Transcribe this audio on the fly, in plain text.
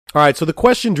All right, so the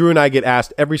question Drew and I get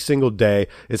asked every single day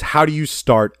is, how do you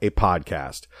start a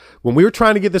podcast? When we were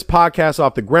trying to get this podcast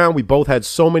off the ground, we both had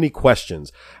so many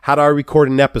questions. How do I record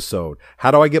an episode?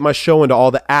 How do I get my show into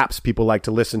all the apps people like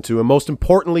to listen to? And most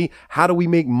importantly, how do we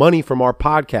make money from our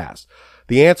podcast?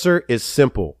 The answer is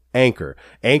simple. Anchor.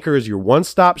 Anchor is your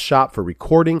one-stop shop for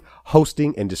recording,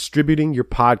 hosting, and distributing your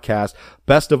podcast.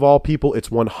 Best of all, people, it's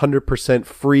 100%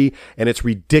 free, and it's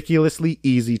ridiculously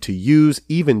easy to use.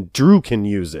 Even Drew can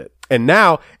use it. And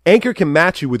now, Anchor can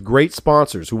match you with great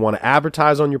sponsors who want to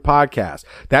advertise on your podcast.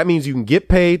 That means you can get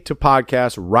paid to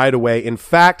podcast right away. In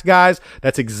fact, guys,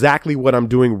 that's exactly what I'm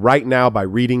doing right now by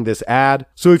reading this ad.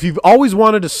 So if you've always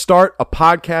wanted to start a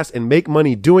podcast and make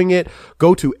money doing it,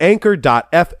 go to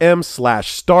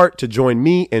anchor.fm/start to join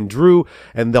me and Drew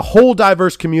and the whole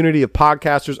diverse community of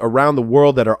podcasters around the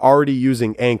world that are already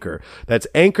using Anchor. That's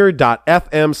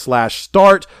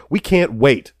anchor.fm/start. We can't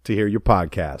wait to hear your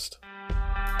podcast.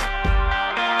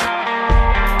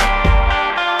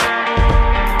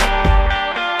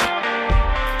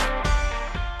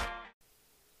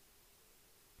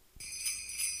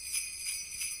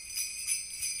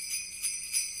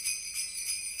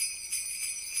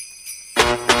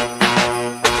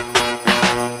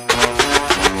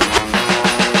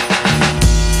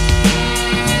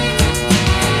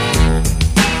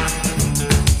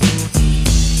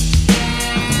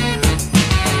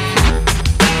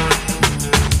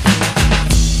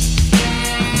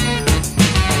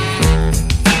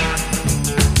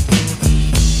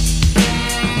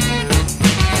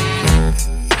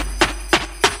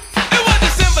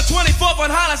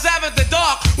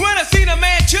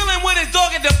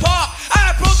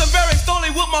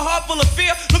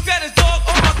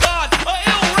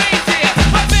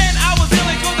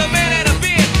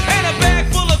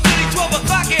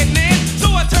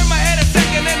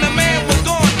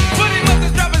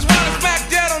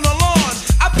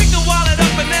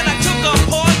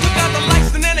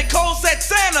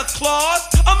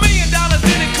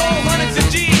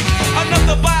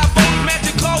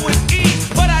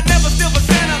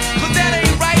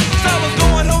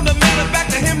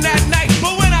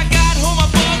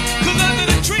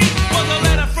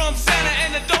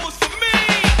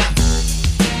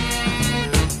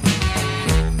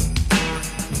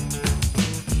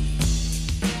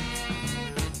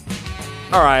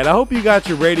 All right, I hope you got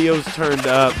your radios turned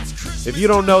up. If you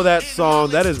don't know that song,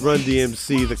 that is Run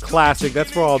DMC, the classic.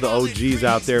 That's for all the OGs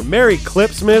out there. Merry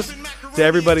Clipsmas to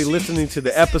everybody listening to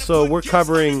the episode. We're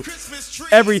covering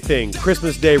everything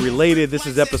Christmas Day related. This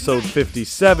is episode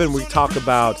 57. We talk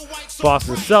about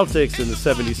Boston Celtics and the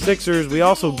 76ers. We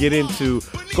also get into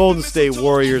Golden State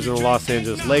Warriors and the Los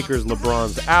Angeles Lakers.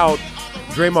 LeBron's out.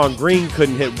 Draymond Green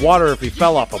couldn't hit water if he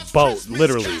fell off a boat,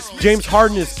 literally. James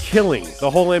Harden is killing the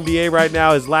whole NBA right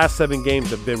now. His last 7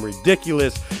 games have been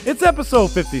ridiculous. It's episode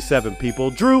 57, people.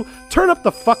 Drew, turn up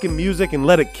the fucking music and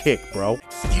let it kick, bro.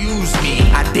 Excuse me,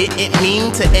 I didn't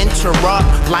mean to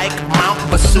interrupt like Mount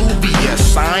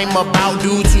Vesuvius. I'm about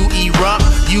due to erupt.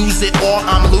 Use it or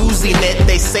I'm losing it.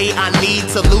 They say I need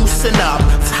to loosen up.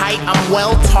 Tight, I'm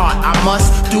well taught. I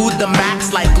must do the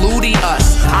max like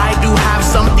gluteus. I do have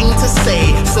something to say,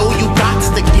 so you got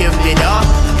to give it up.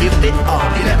 Give it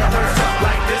up. You never heard something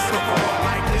like this before.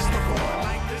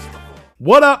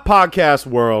 What up, podcast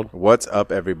world? What's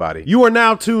up, everybody? You are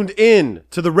now tuned in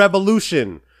to the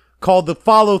revolution called The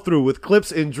Follow Through with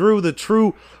Clips and Drew, the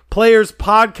True Players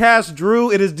Podcast.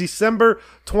 Drew, it is December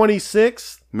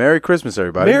 26th. Merry Christmas,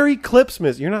 everybody. Merry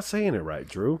Clipsmas. You're not saying it right,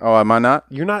 Drew. Oh, am I not?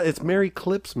 You're not. It's Merry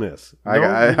Clipsmas. I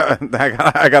got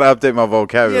to update my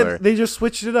vocabulary. Yeah, they just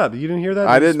switched it up. You didn't hear that?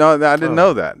 I didn't know that. I didn't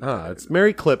know that. It's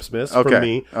Merry Clipsmas from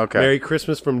me. Okay. Merry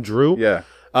Christmas from Drew. Yeah.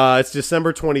 It's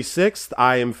December 26th.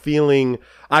 I am feeling,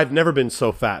 I've never been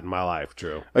so fat in my life,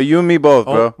 Drew. Oh, you and me both,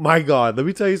 bro. Oh, my God. Let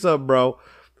me tell you something, bro.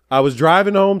 I was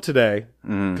driving home today,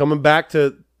 coming back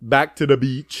to the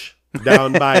beach,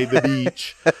 down by the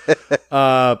beach.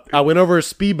 I went over a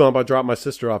speed bump. I dropped my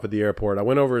sister off at the airport. I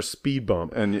went over a speed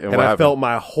bump, and I felt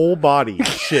my whole body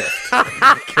shift.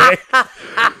 Okay?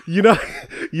 You know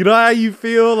how you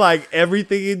feel like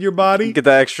everything in your body? You get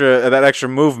that extra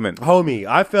movement. Homie,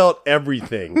 I felt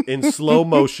everything in slow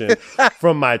motion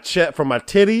from my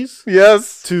titties,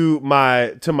 yes, to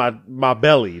my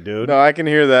belly, dude. No, I can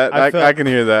hear that. I can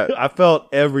hear that. I felt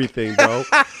everything, bro.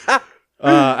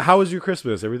 How was your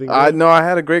Christmas? Everything good? No, I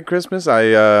had a great Christmas. I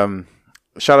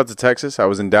shout out to Texas. I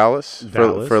was in Dallas.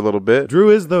 For a little bit. Drew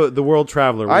is the world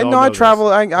traveler. I know. I travel.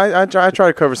 I try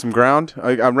to cover some ground.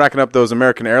 I'm racking up those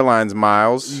American Airlines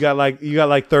miles. You got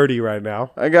like 30 right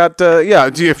now. I got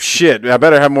shit. I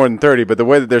better have more than 30. But the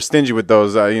way that they're stingy with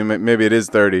those, maybe it is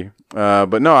 30.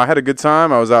 But no, I had a good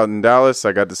time. I was out in Dallas.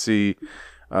 I got to see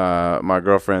my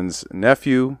girlfriend's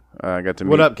nephew. I got to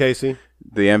meet. What up, Casey?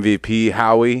 The MVP,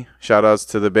 Howie. Shout outs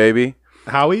to the baby.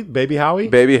 Howie? Baby Howie?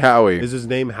 Baby Howie. Is his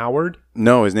name Howard?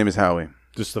 No, his name is Howie.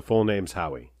 Just the full name's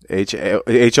Howie.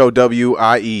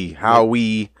 Howie.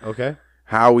 Howie. Okay.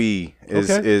 Howie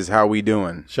is how we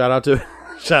doing. Shout out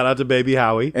to Baby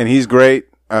Howie. And he's great.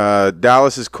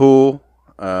 Dallas is cool.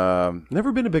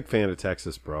 Never been a big fan of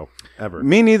Texas, bro. Ever.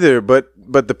 Me neither, but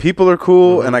the people are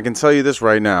cool, and I can tell you this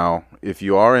right now. If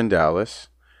you are in Dallas,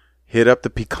 hit up the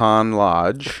Pecan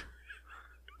Lodge.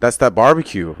 That's that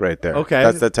barbecue right there. Okay.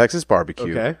 That's that Texas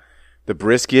barbecue. Okay. The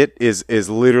brisket is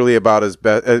literally about as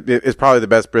best. It's probably the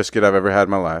best brisket I've ever had in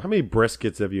my life. How many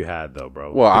briskets have you had, though,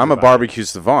 bro? Well, I'm a barbecue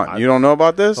savant. You don't know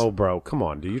about this? Oh, bro, come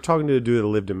on, dude. You're talking to a dude that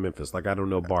lived in Memphis. Like, I don't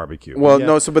know barbecue. Well,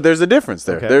 no. So, but there's a difference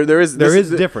there. Okay. There is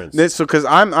difference. So, because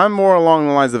I'm more along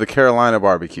the lines of a Carolina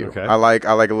barbecue. Okay. I like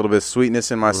a little bit of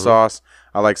sweetness in my sauce.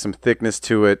 I like some thickness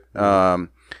to it.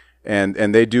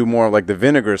 And they do more like the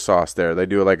vinegar sauce there. They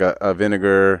do like a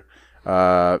vinegar.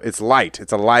 It's light.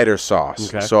 It's a lighter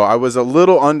sauce. Okay. So I was a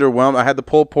little underwhelmed. I had the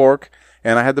pulled pork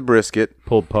and I had the brisket.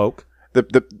 Pulled poke.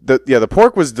 The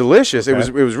pork was delicious. Okay.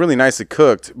 It was really nicely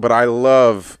cooked. But I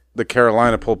love the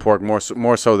Carolina pulled pork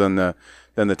more so than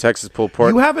the Texas pulled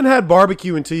pork. You haven't had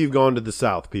barbecue until you've gone to the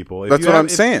South, people. That's what I'm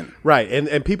saying. Right,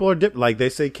 and people are like they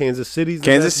say Kansas City's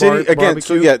Kansas City again.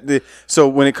 Barbecue. So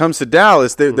when it comes to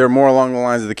Dallas, they're more along the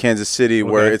lines of the Kansas City,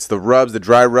 where it's the rubs, the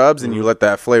dry rubs, and you let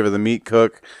that flavor of the meat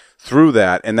cook through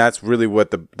that, and that's really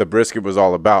what the brisket was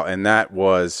all about, and that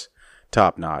was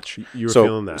top notch. You were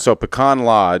feeling that. So Pecan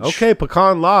Lodge, Okay,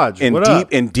 Pecan Lodge. in What deep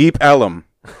up? in Deep Ellum,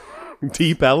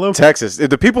 Deep Ellum. Texas.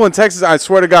 The people in Texas, I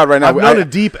swear to God, right now, I've known a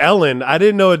Deep Ellen. I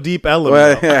didn't know a Deep Ellum.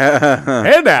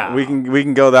 Hey now. we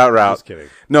can go that route. Just kidding.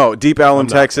 No, Deep Ellum,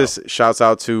 Texas. Shouts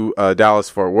out to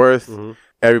Dallas Fort Worth.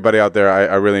 Everybody out there,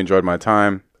 I really enjoyed my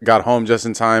time. Got home just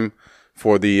in time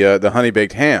for the honey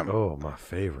baked ham. Oh, my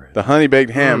favorite. The honey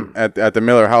baked ham at the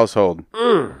Miller household.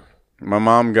 My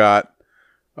mom got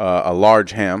a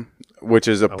large ham, which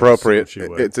is appropriate. she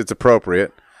would. It's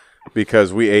appropriate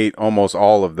because we ate almost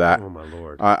all of that. Oh my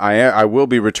Lord. I will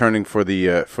be returning for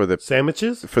the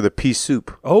Sandwiches? for the pea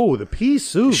soup. Oh, the pea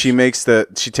soup. She takes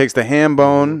the ham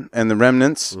bone and the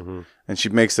remnants, and she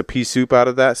makes a pea soup out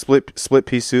of that split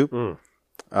pea soup.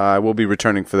 I will be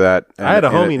returning for that. I had a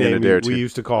homie named we we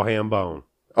used to call Ham Bone.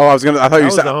 Oh, I thought That you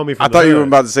was said. the homie from I the thought you were hood.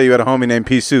 about to say you had a homie named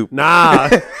Pea Soup. Nah,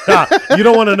 you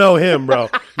don't want to know him, bro.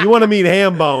 You want to meet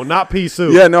Ham Bone, not pea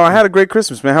soup. Yeah, no, I had a great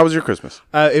Christmas, man. How was your Christmas?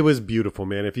 It was beautiful,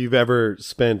 man. If you've ever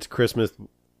spent Christmas,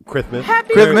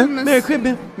 Happy Christmas? Merry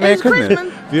Christmas. Merry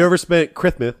Christmas. If you ever spent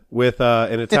Christmas with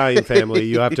an Italian family,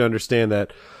 you have to understand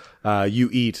that you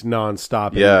eat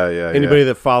nonstop. And Yeah. Anybody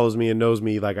that follows me and knows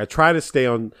me, like I try to stay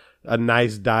on a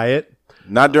nice diet.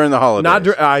 Not during the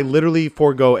holidays. I literally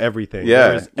forego everything.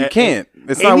 Yeah, you can't.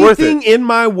 It's not worth it. Anything in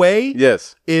my way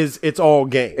Yes. it's all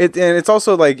game. And it's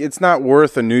also like it's not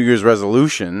worth a New Year's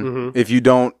resolution if you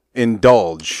don't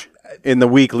indulge in the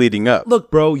week leading up.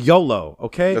 Look, bro, YOLO,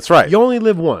 okay? That's right. You only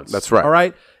live once. That's right. All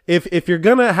right? If you're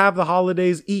going to have the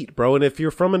holidays, eat, bro. And if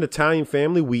you're from an Italian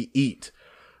family, we eat.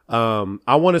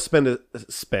 I want to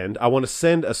I want to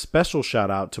send a special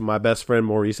shout out to my best friend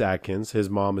Maurice Atkins. His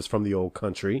mom is from the old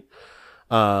country.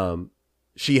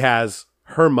 She has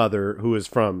her mother who is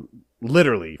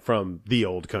literally from the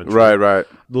old country. Right.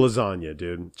 Lasagna,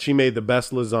 dude. She made the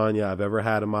best lasagna I've ever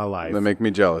had in my life. That make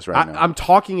me jealous right now. I'm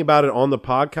talking about it on the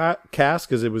podcast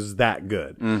because it was that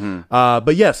good.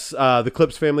 But yes, the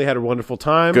Clips family had a wonderful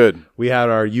time. Good. We had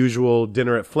our usual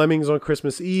dinner at Fleming's on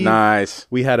Christmas Eve. Nice.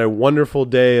 We had a wonderful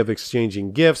day of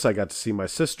exchanging gifts. I got to see my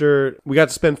sister. We got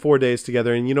to spend 4 days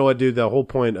together. And you know what, dude? The whole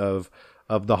point of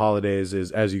the holidays is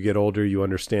as you get older, you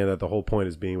understand that the whole point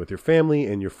is being with your family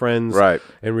and your friends. Right.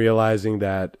 And realizing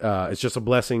that it's just a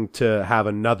blessing to have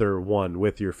another one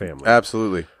with your family.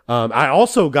 Absolutely. I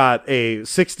also got a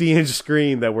 60-inch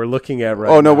screen that we're looking at right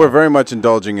now. Oh, no, we're very much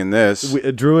indulging in this.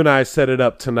 Drew and I set it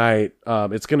up tonight.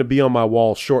 It's going to be on my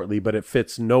wall shortly, but it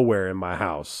fits nowhere in my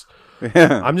house.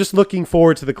 I'm just looking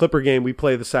forward to the Clipper game. We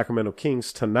play the Sacramento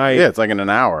Kings tonight. Yeah, it's like in an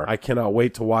hour. I cannot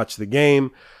wait to watch the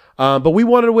game. But we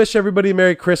wanted to wish everybody a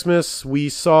Merry Christmas. We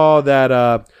saw that,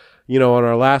 on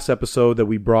our last episode that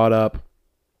we brought up,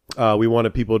 we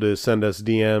wanted people to send us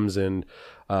DMs and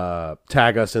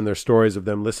tag us in their stories of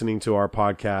them listening to our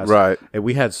podcast. Right. And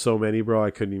we had so many, bro,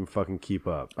 I couldn't even fucking keep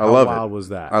up. I love it. How wild was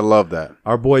that? I love that.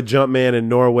 Our boy Jumpman in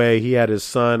Norway, he had his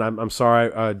son, I'm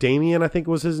sorry, Damien, I think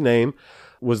was his name,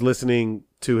 was listening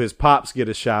to his pops get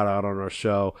a shout out on our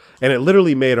show, and it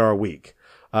literally made our week.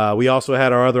 We also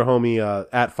had our other homie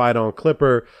at Fight on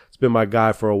Clipper. It's been my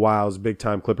guy for a while. He's a big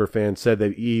time Clipper fan. Said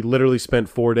that he literally spent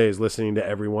 4 days listening to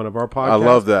every one of our podcasts. I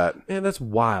love that. Man, that's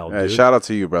wild. Hey, dude. shout out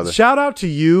to you, brother. Shout out to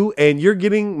you, and you're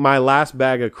getting my last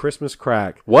bag of Christmas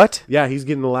crack. What? Yeah, he's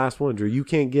getting the last one, Drew. You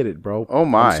can't get it, bro. Oh,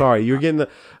 my. I'm sorry. You're getting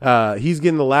he's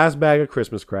getting the last bag of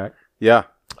Christmas crack. Yeah.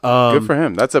 Good for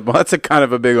him. That's a kind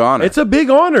of a big honor. It's a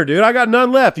big honor, dude. I got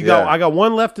none left. Yeah. I got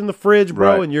one left in the fridge,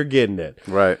 bro, Right. and you're getting it.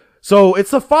 Right. So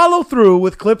it's a follow through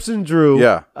with Clips and Drew.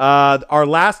 Yeah. Our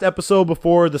last episode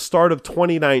before the start of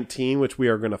 2019, which we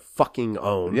are going to fucking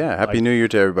own. Yeah. Happy New Year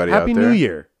to everybody Happy out there. New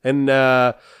Year. And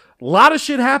a lot of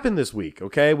shit happened this week,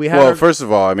 okay? We had Well, first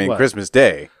of all, I mean, What? Christmas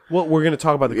Day. well, we're going to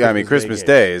talk about the Yeah, I mean, Christmas game.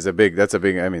 Day is big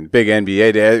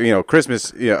NBA day. You know,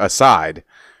 Christmas aside,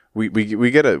 we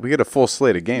get a full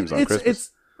slate of games on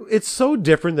Christmas. It's so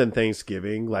different than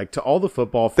Thanksgiving. Like, to all the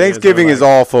football fans, Thanksgiving are is like,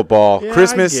 all football. Yeah, I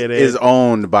Christmas get it. is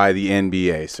owned by the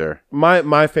NBA, sir.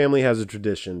 My family has a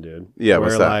tradition, dude. Yeah, where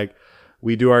what's that? like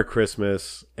we do our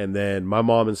Christmas, and then my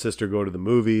mom and sister go to the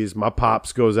movies. My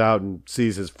pops goes out and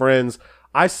sees his friends.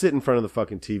 I sit in front of the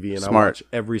fucking TV and I Smart. watch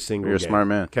every single You're a game. smart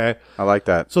man. Okay. I like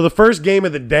that. So the first game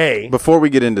of the day. Before we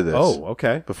get into this,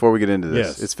 Okay.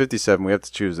 Yes. It's 57. We have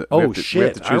to choose it. We have to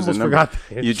Shit. I almost forgot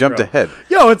the You jumped intro. ahead.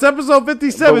 Yo, it's episode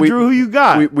 57. But we- Drew, who you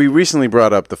got? We recently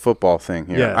brought up the football thing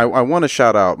here. Yeah. I want to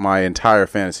shout out my entire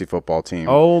fantasy football team.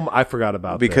 I forgot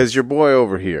about because your boy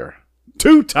over here, this.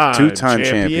 Two-time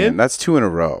champion. That's 2 in a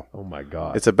row. Oh my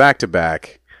God. It's a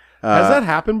back-to-back. Has that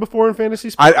happened before in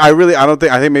fantasy sports? I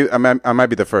think maybe I might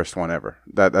be the first one ever.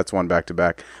 That's one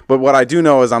back-to-back. But what I do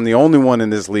know is I'm the only one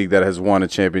in this league that has won a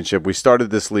championship. We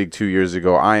started this league 2 years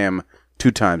ago. I am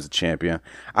 2 times a champion.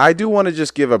 I do want to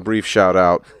just give a brief shout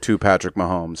out to Patrick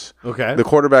Mahomes. Okay. The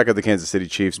quarterback of the Kansas City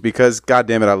Chiefs, because God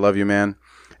damn it, I love you, man.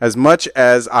 As much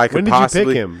as I could When did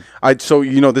possibly, you pick him? So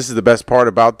this is the best part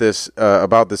about this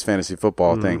fantasy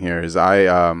football thing here is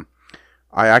I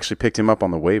actually picked him up on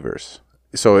the waivers.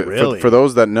 So Really? for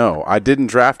those that know, I didn't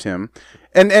draft him,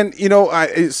 and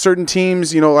certain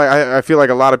teams, I feel like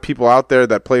a lot of people out there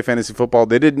that play fantasy football,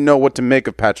 they didn't know what to make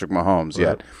of Patrick Mahomes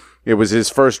yet. It was his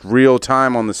first real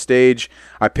time on the stage.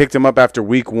 I picked him up after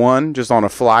week 1, just on a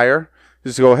flyer,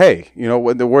 just to go, hey,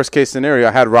 what the worst case scenario,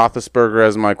 I had Roethlisberger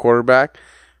as my quarterback.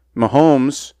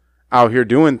 Mahomes out here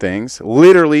doing things,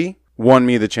 literally won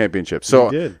me the championship. So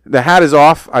He did. the hat is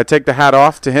off. I take the hat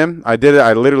off to him. I did it.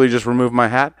 I literally just removed my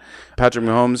hat. Patrick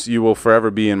Mahomes, you will forever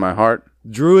be in my heart.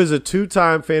 Drew is a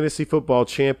 2-time fantasy football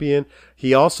champion.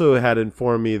 He also had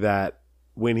informed me that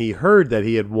when he heard that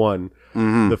he had won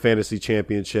the fantasy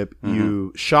championship,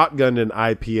 you shotgunned an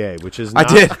IPA, which is not,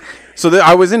 I did. So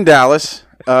I was in Dallas.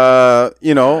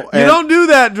 You don't do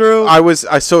that, Drew.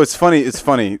 So it's funny. It's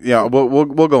funny. Yeah,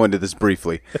 we'll go into this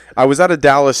briefly. I was at a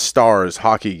Dallas Stars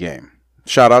hockey game.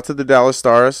 Shout out to the Dallas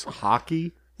Stars.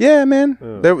 Hockey? Yeah, man.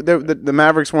 The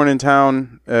Mavericks weren't in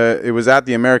town. It was at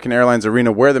the American Airlines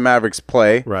Arena where the Mavericks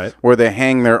play. Right. Where they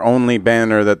hang their only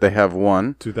banner that they have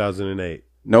won. 2008.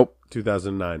 Nope.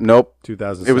 2009. Nope.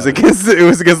 2007. It was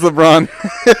against LeBron.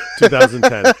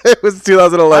 2010. It was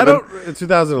 2011.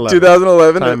 2011.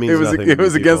 2011. Time means It was nothing to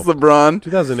against people. LeBron.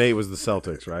 2008 was the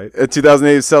Celtics, right?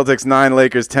 2008 Celtics, 9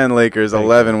 Lakers, 10 Lakers,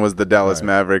 11 was the Dallas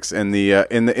Mavericks in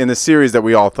the series that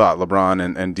we all thought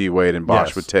LeBron and D Wade and Bosh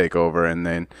Yes. would take over, and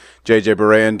then JJ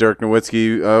Barea and Dirk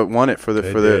Nowitzki won it for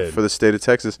the state of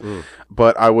Texas.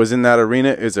 But I was in that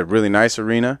arena. It's a really nice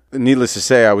arena. Needless to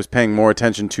say, I was paying more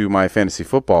attention to my fantasy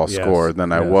football score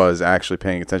than I was actually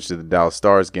paying attention to the Dallas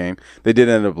Stars game. They did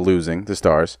end up losing, the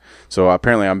Stars. So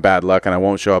apparently I'm bad luck and I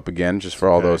won't show up again, just for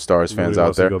all those Stars fans Nobody out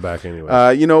wants to there. go back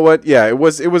anyway. You know what? Yeah, it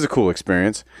was a cool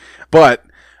experience. But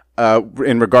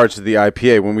in regards to the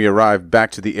IPA, when we arrived back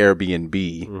to the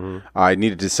Airbnb, I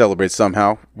needed to celebrate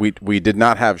somehow. We did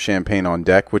not have champagne on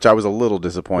deck, which I was a little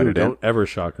disappointed in. Don't ever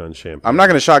shotgun champagne. I'm not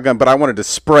going to shotgun, but I wanted to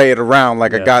spray it around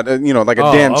like I got, like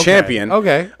a damn champion.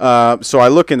 Okay. So I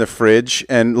look in the fridge,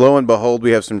 and lo and behold,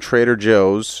 we have some Trader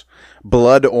Joe's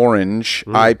Blood Orange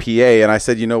IPA, and I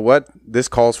said, you know what? This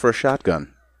calls for a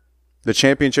shotgun. The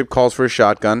championship calls for a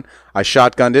shotgun. I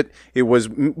shotgunned it. It was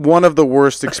one of the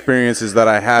worst experiences that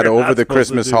I had You're over not the supposed to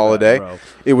Christmas do that, holiday. bro.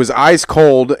 It was ice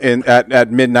cold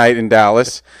at midnight in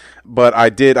Dallas, but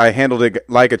I handled it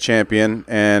like a champion,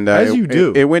 and As you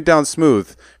do. It went down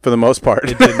smooth for the most part.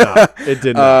 It did not. It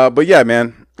did not. But yeah,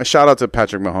 man. a shout out to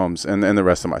Patrick Mahomes and the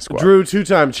rest of my squad. Drew,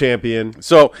 2-time champion.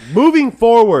 So Moving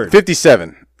forward.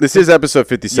 57. This is episode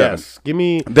 57. Yes. Give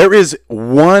me There is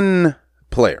one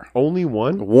player only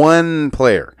one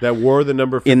that wore the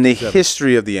number 57. in the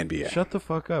history of the NBA. Shut the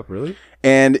fuck up, really?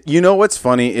 And you know what's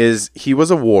funny is he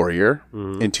was a Warrior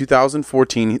in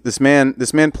 2014. This man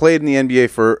played in the NBA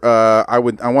for I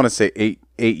want to say eight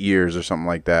years or something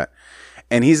like that.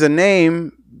 And he's a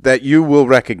name that you will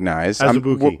recognize.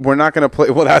 We're not going to play.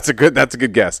 Well, that's a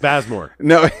good guess. Bazemore.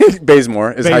 No,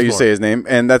 Bazemore is how you say his name,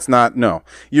 and that's not. No,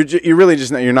 you're really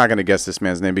just you're not going to guess this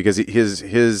man's name because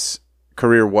his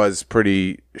career was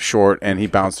pretty short and he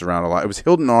bounced around a lot. It was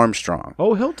Hilton Armstrong.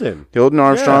 Oh, Hilton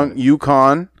Armstrong,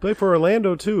 UConn. Played for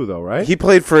Orlando too, though, right? He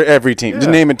played for every team. Just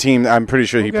name a team. I'm pretty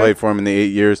sure he played for him in the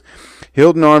 8 years.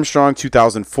 Hilton Armstrong,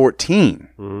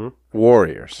 2014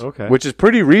 Warriors. Okay, which is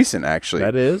pretty recent, actually.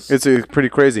 That is. It's pretty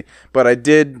crazy. But I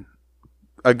did,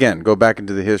 again, go back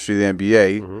into the history of the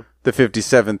NBA, the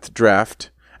 57th draft.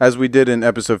 As we did in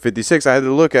episode 56, I had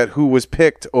to look at who was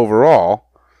picked overall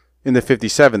in the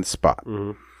 57th spot.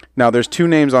 Now, there's two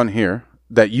names on here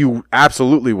that you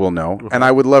absolutely will know, and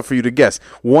I would love for you to guess.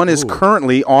 One is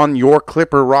currently on your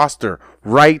Clipper roster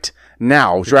right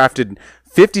now, drafted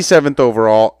 57th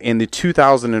overall in the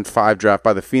 2005 draft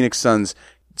by the Phoenix Suns.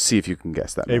 See if you can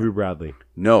guess that. Avery Bradley.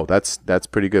 No, that's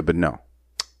pretty good, but no.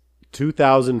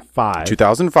 2005.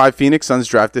 2005 Phoenix Suns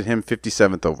drafted him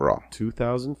 57th overall.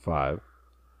 2005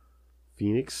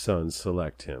 Phoenix Suns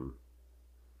select him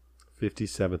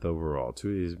 57th overall.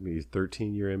 He's a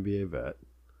 13-year NBA vet.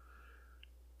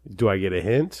 Do I get a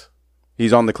hint?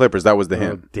 He's on the Clippers. That was the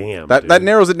hint. Damn. That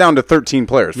narrows it down to 13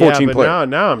 players, 14 but players.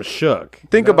 Now I'm shook.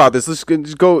 Think about this. Let's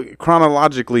just go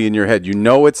chronologically in your head. You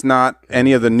know it's not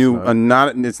any of the new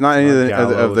it's not any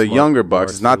of the younger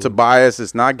Bucks. It's not Tobias,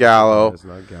 it's not Gallo.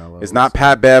 It's not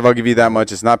Pat Bev. I'll give you that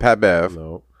much. It's not Pat Bev.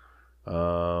 No.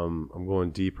 I'm going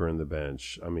deeper in the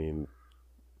bench. I mean,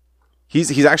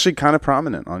 he's actually kind of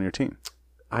prominent on your team.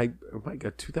 I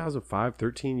got 2005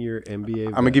 13-year NBA vet.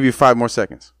 I'm going to give you 5 more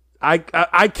seconds. I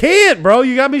can't, bro.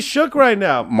 You got me shook right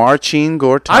now. Marcin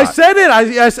Gortat. I said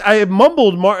it. I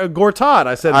mumbled Gortat.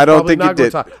 I said I don't think you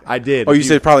did. Gortat. I did. Oh, you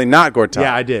said probably not Gortat.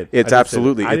 Yeah, I did. It's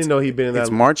absolutely. I didn't know he'd been in that.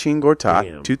 It's Marcin Gortat,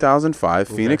 Damn. 2005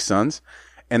 Phoenix Suns,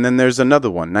 and then there's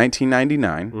another one,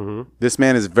 1999. This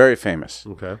man is very famous.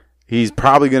 Okay. He's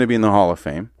probably going to be in the Hall of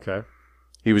Fame. Okay.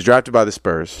 He was drafted by the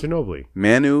Spurs. Ginobili.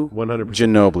 Manu 100%.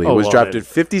 Ginobili was drafted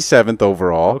 57th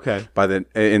overall. Okay.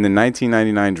 In the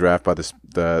 1999 draft by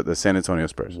the San Antonio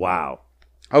Spurs. Wow.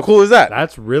 How cool is that?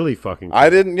 That's really fucking cool.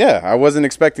 I wasn't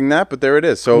expecting that, but there it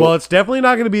is. So well, it's definitely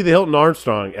not going to be the Hilton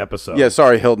Armstrong episode. yeah,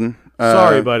 sorry Hilton.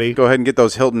 Sorry, buddy. Go ahead and get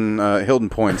those Hilton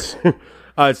points.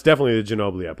 It's definitely the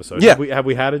Ginobili episode. Yeah. Have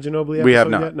we had a Ginobili episode We have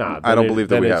not. yet? Nah, I don't believe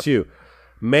that we have. It's you.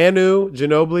 Manu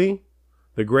Ginobili,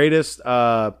 the greatest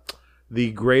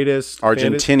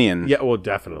Argentinian. Yeah, well,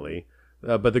 definitely.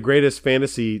 But the greatest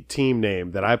fantasy team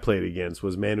name that I played against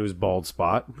was Manu's bald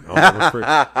spot.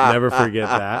 I'll never forget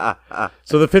that.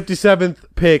 So the 57th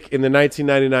pick in the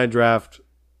 1999 draft,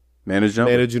 Manu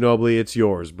Ginobili, it's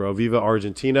yours, bro. Viva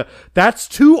Argentina. That's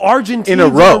 2 Argentines in a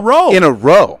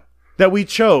row that we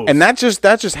chose. And that just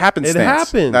happens. It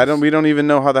happens. We don't even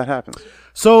know how that happens.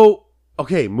 So,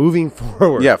 okay, moving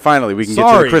forward. Yeah, finally we can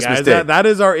get to the Christmas guys, Day. That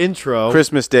is our intro.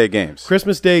 Christmas Day games.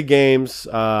 Christmas Day games.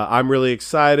 I'm really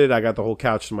excited. I got the whole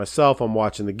couch to myself. I'm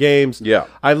watching the games. Yeah.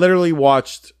 I literally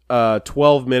watched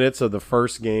 12 minutes of the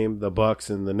first game, the Bucks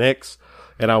and the Knicks.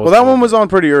 And I was that one was on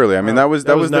pretty early. I mean, that was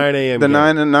 9 a.m. the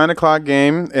game. 9 o'clock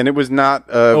game, and it was not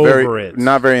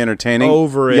not very entertaining.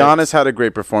 Giannis had a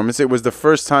great performance. It was the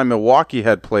first time Milwaukee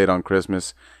had played on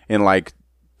Christmas in like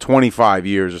 25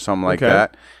 years or something like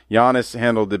that. Giannis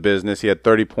handled the business. He had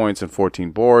 30 points and 14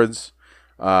 boards.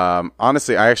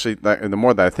 Honestly, the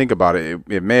more that I think about it,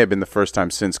 it may have been the first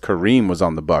time since Kareem was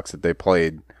on the Bucks that they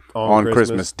played on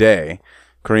Christmas Day.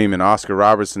 Kareem and Oscar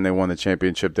Robertson, they won the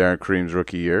championship there in Kareem's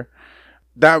rookie year.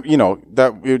 That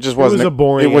it just wasn't. It was a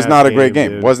boring. It was not a great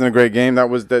game. Dude. Wasn't a great game.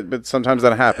 But sometimes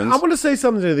that happens. I want to say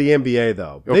something to the NBA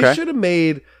though. Okay. They should have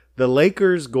made the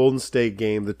Lakers Golden State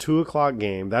game the 2:00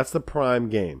 game. That's the prime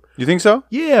game. You think so?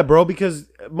 Yeah, bro.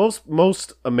 Because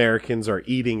most Americans are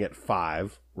eating at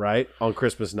 5, right, on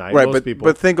Christmas night. Right, most people.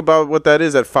 But think about what that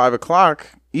is at 5 o'clock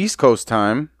East Coast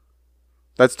time.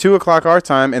 That's 2 o'clock our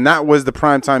time, and that was the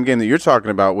prime time game that you're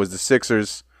talking about. Was the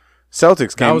Sixers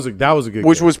Celtics game? That was a good,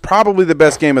 which game. was probably the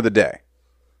best game of the day.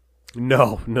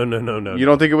 No. You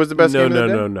don't think it was the best game of the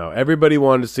day? No. Everybody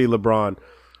wanted to see LeBron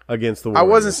against the I Warriors.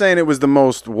 wasn't saying it was the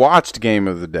most watched game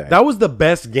of the day. That was the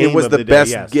best game. It was of the day,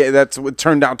 best. yes. That's what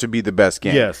turned out to be the best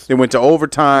game. Yes. They went to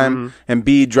overtime, and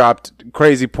Embiid dropped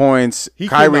crazy points. He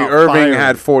Kyrie came out Irving firing.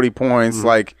 had 40 points.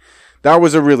 Like, that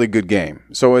was a really good game.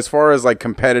 So as far as like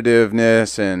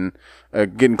competitiveness and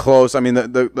getting close, I mean,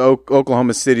 the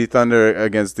Oklahoma City Thunder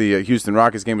against the Houston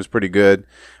Rockets game was pretty good. And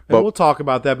But we'll talk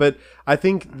about that. But I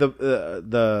think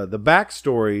the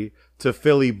backstory to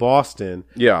Philly Boston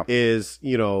Yeah. is,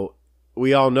 you know,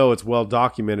 we all know it's well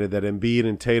documented that Embiid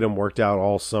and Tatum worked out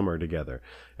all summer together,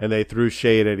 and they threw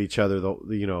shade at each other,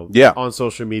 Yeah. on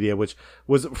social media, which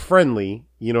was friendly.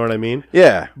 You know what I mean?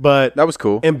 yeah, But that was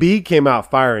cool. Embiid came out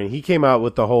firing. He came out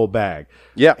with the whole bag.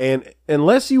 Yeah. And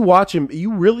unless you watch him,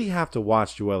 you really have to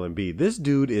watch Joel Embiid. This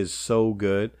dude is so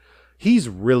good. He's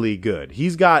really good.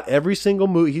 He's got every single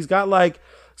move. He's got like,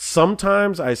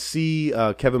 sometimes I see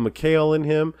Kevin McHale in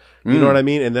him. You know what I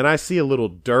mean? And then I see a little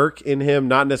Dirk in him,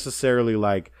 not necessarily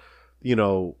like, you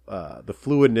know, the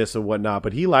fluidness and whatnot,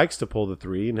 but he likes to pull the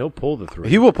three, and he'll pull the three.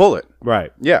 He will pull it.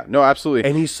 Right. Yeah, no, absolutely.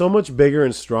 And he's so much bigger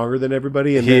and stronger than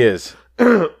everybody. And he then is.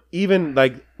 even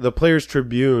like the Players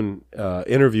Tribune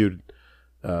interviewed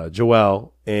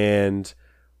Joel, and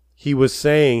he was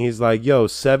saying, he's like, yo,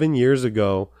 7 years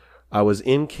ago, I was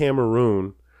in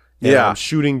Cameroon, and Yeah. I'm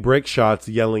shooting break shots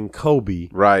yelling Kobe.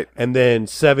 Right, And then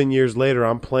 7 years later,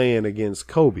 I'm playing against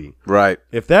Kobe. right.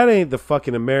 If that ain't the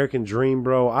fucking American dream,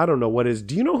 bro, I don't know what is.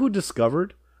 Do you know who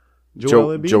discovered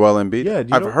Joel Embiid? Joel Embiid? Yeah, do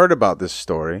you I've know? heard about this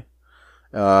story.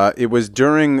 It was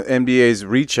during NBA's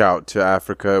reach out to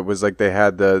Africa. It was like they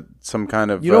had some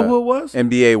kind of You know who it was?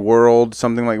 NBA World,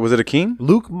 something like, was it Akeem?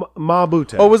 Luke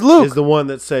Mabute. Oh, it was Luke. Is the one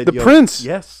that said The Prince.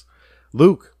 Yes,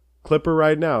 Luke Clipper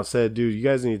right now said, dude, you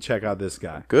guys need to check out this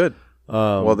guy. Good.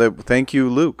 Well, thank you,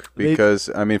 Luke, because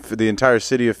I mean, for the entire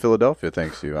city of Philadelphia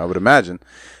thanks you, I would imagine.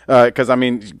 Because I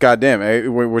mean, goddamn,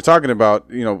 we're talking about,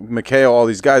 you know, McHale, all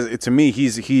these guys. To me,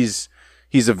 he's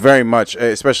a very much,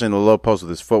 especially in the low post with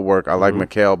his footwork. I like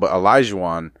McHale, but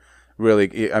Olajuwon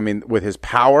really, I mean, with his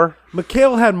power.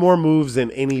 McHale had more moves than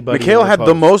anybody. McHale had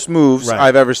the most moves Right.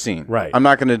 I've ever seen. Right. I'm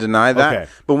not going to deny that.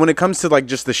 Okay. But when it comes to like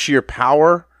just the sheer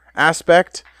power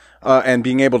aspect and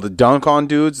being able to dunk on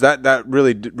dudes, that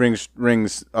really rings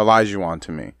Olajuwon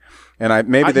to me. And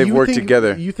maybe they've worked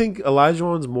together. You think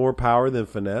Olajuwon's more power than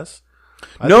finesse?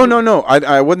 No.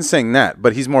 I wasn't saying that,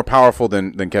 but he's more powerful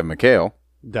than Kevin McHale.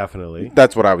 Definitely.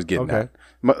 That's what I was getting Okay.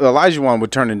 at. Olajuwon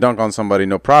would turn and dunk on somebody,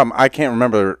 no problem. I can't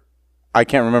remember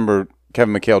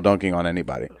Kevin McHale dunking on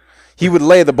anybody. He would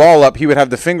lay the ball up. He would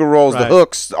have the finger rolls, the Right.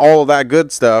 hooks, all of that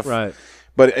good stuff. Right.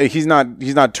 But he's not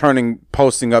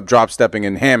posting up, drop stepping,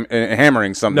 and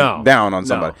hammering something down on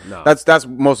somebody. No. That's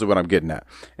mostly what I'm getting at.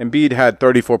 Embiid had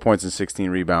 34 points and 16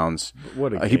 rebounds.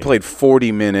 What a He game. played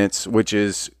 40 minutes, which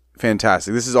is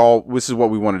fantastic. This is what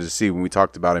we wanted to see when we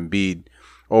talked about Embiid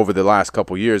over the last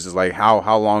couple years. Is like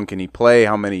how long can he play?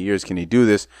 How many years can he do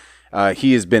this?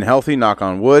 He has been healthy, knock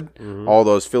on wood. All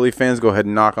those Philly fans, go ahead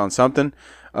and knock on something.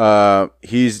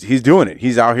 He's doing it.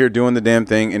 He's out here doing the damn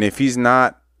thing. And if he's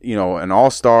not, you know, an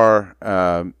all-star,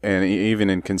 and even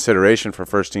in consideration for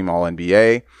first team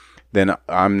All-NBA, then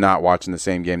I'm not watching the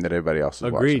same game that everybody else is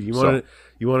Agreed. watching.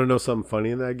 You want to know something funny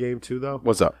in that game too, though?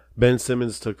 What's up? Ben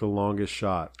Simmons took the longest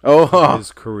shot Oh, of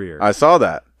his career. I saw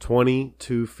that.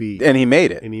 22 feet. And he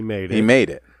made it. And he made it. He made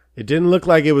it. It didn't look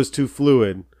like it was too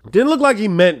fluid. It didn't look like he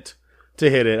meant to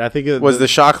hit it. I think it Was the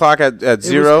shot clock at it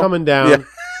zero? was coming down.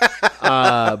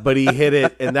 Yeah. But he hit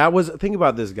it. And that was, think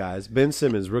about this, guys. Ben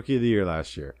Simmons, rookie of the year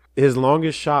last year. His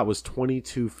longest shot was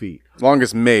 22 feet.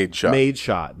 Longest made shot. Made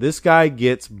shot. This guy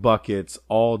gets buckets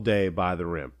all day by the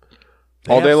rim.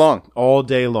 All day long. All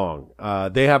day long.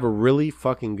 They have a really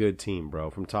fucking good team, bro,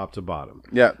 from top to bottom.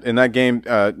 Yeah, in that game,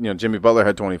 Jimmy Butler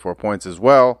had 24 points as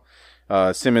well.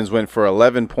 Simmons went for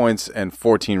 11 points and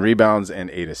 14 rebounds and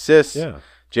 8 assists. Yeah.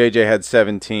 JJ had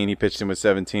 17. He pitched in with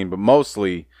 17, but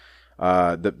mostly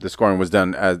the scoring was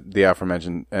done as the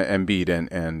aforementioned Embiid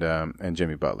and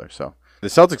Jimmy Butler. So the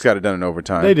Celtics got it done in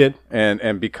overtime. They did.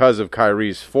 And because of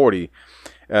Kyrie's 40,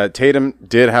 Tatum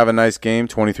did have a nice game,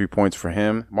 23 points for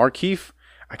him. Markieff,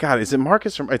 is it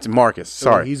Marcus? It's Marcus.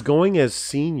 Sorry. He's going as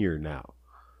senior now.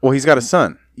 Well, he's got a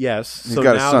son. Yes. So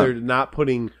got a now son. they're not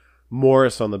putting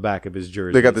Morris on the back of his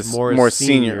jersey. They got It's this Morris more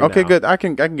senior. Okay, now good. I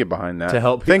can get behind that. To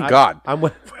help. Thank God.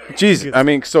 Jeez, I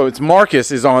mean, so it's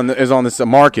Marcus is on this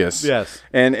Marcus. Yes.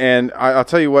 And I'll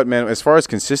tell you what, man. As far as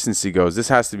consistency goes, this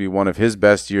has to be one of his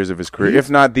best years of his career, if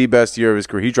not the best year of his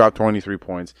career. He dropped 23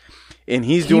 points, and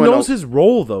he He knows his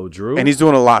role, though, Drew. and he's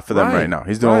doing a lot for them Right. right now.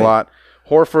 He's doing Right. a lot.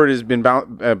 Horford has been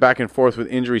back and forth with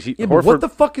injuries. Yeah, but what the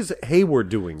fuck is Hayward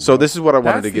doing? So bro? this is what I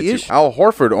wanted That's to the get issue. to. Al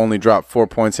Horford only dropped 4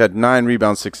 points, had 9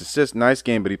 rebounds, 6 assists. Nice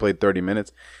game, but he played 30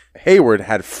 minutes. Hayward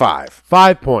had 5.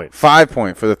 5 points. 5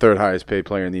 points for the third highest paid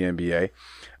player in the NBA.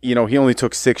 You know, he only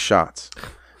took 6 shots.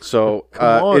 So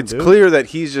on, it's dude. clear that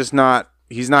he's just not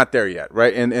there yet,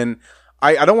 right? And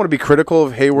I don't want to be critical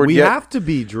of Hayward We yet. have to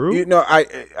be, Drew. You know,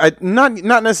 I not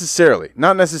necessarily.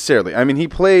 Not necessarily. I mean, he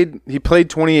played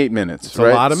 28 minutes. It's a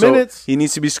lot of minutes. He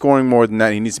needs to be scoring more than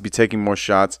that. He needs to be taking more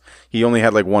shots. He only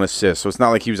had like 1 assist, so it's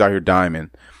not like he was out here diming.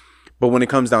 But when it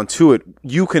comes down to it,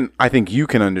 I think you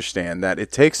can understand that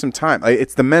it takes some time.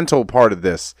 It's the mental part of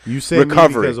this. You say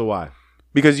recovery me because of why?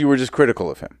 because you were just critical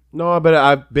of him. No, but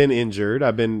I've been injured.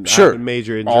 I've been Sure. I had a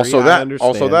major injury. Also I that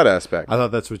understand. aspect. I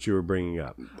thought that's what you were bringing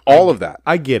up. All of that.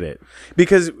 I get it.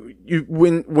 Because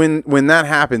when that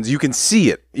happens, you can see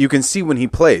it. You can see when he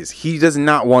plays. He does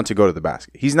not want to go to the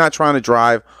basket. He's not trying to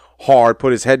drive hard,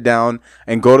 put his head down,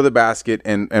 and go to the basket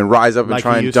and rise up and Like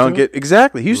try he and used dunk to? it.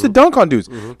 Exactly. He used to dunk on dudes.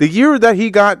 The year that he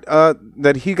got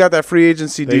that free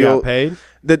agency They deal, got paid?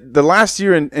 the last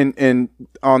year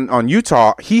on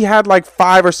Utah, he had like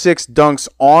 5 or 6 dunks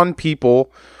on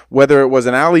people, whether it was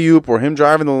an alley-oop or him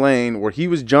driving the lane, where he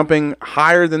was jumping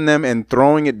higher than them and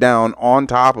throwing it down on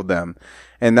top of them.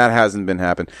 And that hasn't been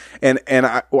happening. And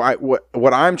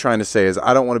what I'm trying to say is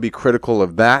I don't want to be critical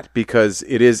of that because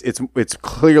it's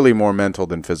clearly more mental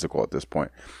than physical at this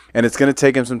point. And it's going to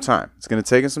take him some time.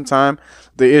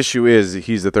 The issue is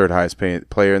he's the third highest paid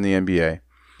player in the NBA.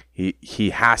 He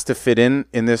has to fit in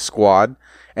this squad,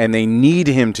 and they need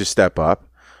him to step up,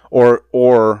 or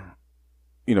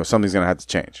something's gonna have to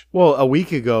change. Well, a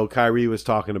week ago, Kyrie was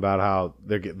talking about how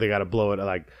they got to blow it.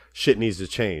 Like shit needs to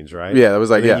change, right? Yeah, that was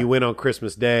like, and then yeah. you win on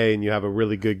Christmas Day and you have a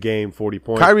really good game, 40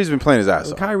 points. Kyrie's been playing his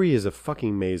ass off. Kyrie is a fucking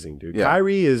amazing dude. Yeah.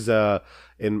 Kyrie is I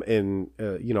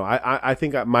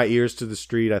think my ears to the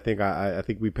street. I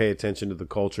think we pay attention to the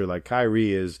culture. Like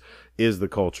Kyrie is the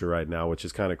culture right now, which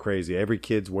is kind of crazy. Every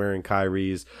kid's wearing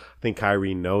Kyries. I think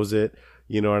Kyrie knows it.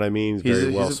 You know what I mean? He's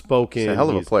very well spoken. He's a hell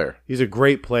of a player. He's a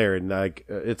great player, and like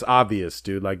it's obvious,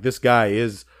 dude. Like this guy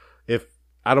is. If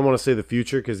I don't want to say the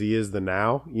future because he is the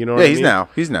now. You know what I mean?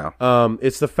 He's now.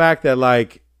 It's the fact that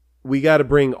like we got to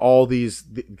bring all these.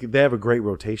 They have a great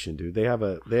rotation, dude. They have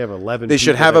 11. They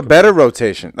should people have that a can- better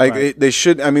rotation. Like Right. they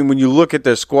should. I mean, when you look at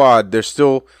their squad, they're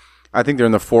still. I think they're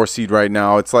in the 4 seed right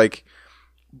now. It's like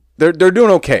they're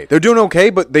doing okay. They're doing okay,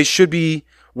 but they should be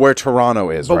where Toronto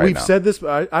is But right we've now. said this.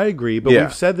 I agree. But Yeah.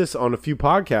 we've said this on a few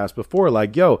podcasts before.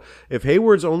 Like, yo, if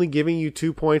Hayward's only giving you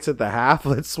 2 points at the half,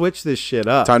 let's switch this shit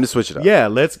up. Time to switch it up. Yeah,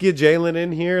 let's get Jalen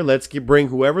in here. Let's bring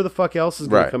whoever the fuck else is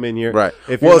going to Right. come in here. Right.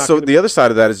 If you're Well, not so gonna- the other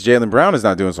side of that is Jaylen Brown is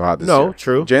not doing so hot this year. No,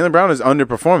 true. Jaylen Brown is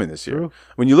underperforming this year. True.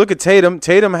 When you look at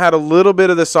Tatum had a little bit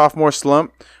of the sophomore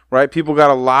slump, right? People got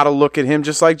a lot of look at him,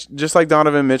 just like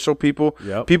Donovan Mitchell. People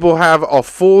have a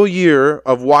full year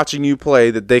of watching you play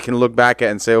that they can look back at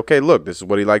and say, okay, look, this is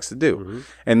what he likes to do,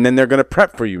 and then they're going to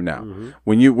prep for you now.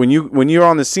 When you're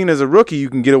on the scene as a rookie, you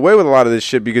can get away with a lot of this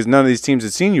shit because none of these teams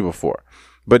had seen you before.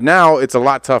 But now it's a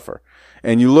lot tougher.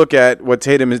 And you look at what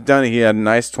Tatum has done. He had a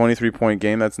nice 23-point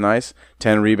game. That's nice.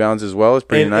 10 rebounds as well. It's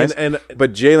pretty nice.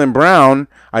 But Jaylen Brown,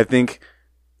 I think,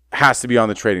 has to be on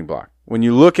the trading block. When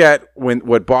you look at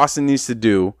what Boston needs to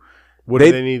do, what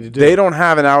do they need to do? They don't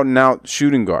have an out-and-out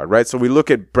shooting guard, right? So we look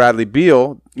at Bradley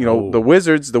Beal. The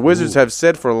Wizards. The Wizards have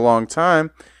said for a long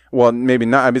time. Well, maybe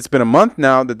not. I mean, it's been a month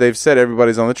now that they've said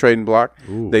everybody's on the trading block.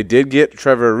 They did get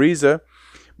Trevor Ariza,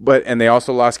 and they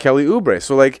also lost Kelly Oubre.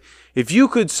 So, like, if you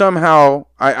could somehow,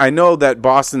 I know that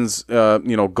Boston's,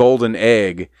 golden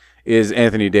egg is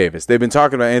Anthony Davis. They've been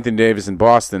talking about Anthony Davis in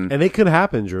Boston. And it could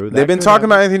happen, Drew. They've been talking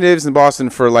about Anthony Davis in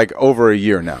Boston for like over a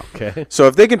year now. Okay. So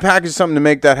if they can package something to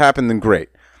make that happen, then great.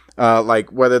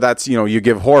 Like whether that's, you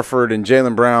give Horford and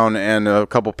Jaylen Brown and a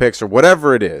couple picks or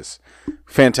whatever it is,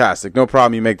 fantastic. No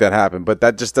problem. You make that happen. But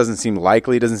that just doesn't seem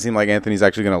likely. It doesn't seem like Anthony's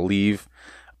actually going to leave.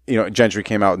 Gentry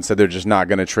came out and said they're just not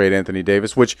going to trade Anthony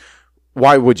Davis, which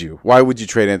why would you? Why would you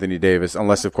trade Anthony Davis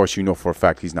unless, of course, you know for a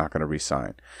fact he's not going to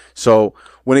re-sign? So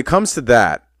when it comes to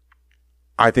that,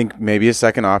 I think maybe a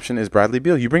second option is Bradley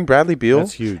Beal. You bring Bradley Beal,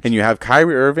 That's huge. and you have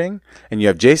Kyrie Irving, and you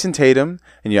have Jason Tatum,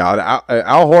 and you have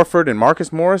Al Horford and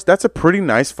Marcus Morris. That's a pretty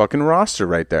nice fucking roster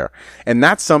right there. And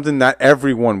that's something that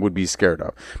everyone would be scared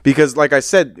of. Because, like I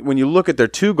said, when you look at their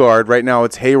 2 guard, right now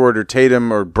it's Hayward or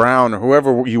Tatum or Brown or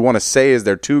whoever you want to say is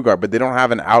their 2 guard, but they don't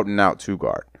have an out-and-out 2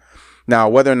 guard. Now,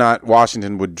 whether or not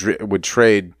Washington would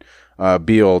trade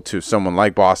Beal to someone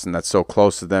like Boston that's so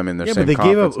close to them in their same but they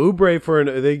conference. gave up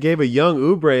Oubre they gave a young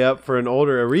Oubre up for an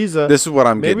older Ariza. This is what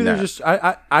I'm Maybe getting they're at. just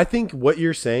I think what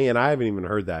you're saying, and I haven't even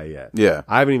heard that yet. Yeah.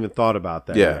 I haven't even thought about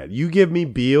that Yeah. yet. You give me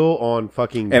Beal on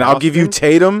fucking And I'll give you Boston?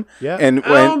 Tatum. Yeah. And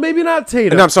oh, maybe not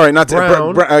Tatum. No, I'm sorry, not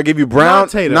Brown. Tatum. I'll give you Brown.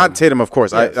 Not Tatum. Of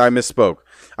course. Yes. I misspoke.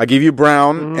 I give you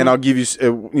Brown, Mm-hmm. and I'll give you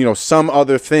some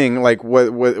other thing like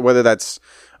whether that's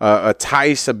a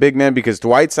Tice, a big man, because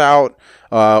Dwight's out,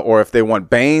 or if they want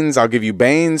Baines, I'll give you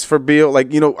Baines for Beal.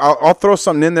 Like I'll throw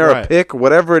something in there, Right. a pick,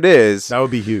 whatever it is. That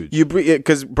would be huge.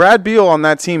 Because Brad Beal on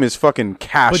that team is fucking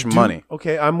cash money.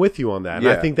 Okay, I'm with you on that. And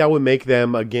Yeah. I think that would make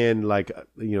them again like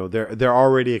they're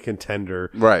already a contender.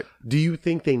 Right. Do you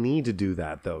think they need to do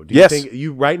that though? Do Yes. you think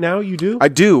you right now you do? I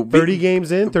do. 30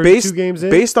 games in, 32 games in.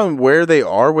 Based on where they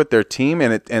are with their team,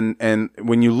 and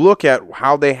when you look at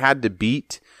how they had to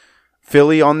beat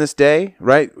Philly on this day,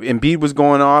 right? Embiid was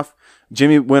going off,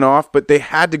 Jimmy went off, but they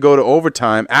had to go to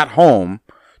overtime at home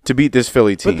to beat this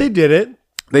Philly team. But they did it.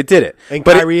 They did it. And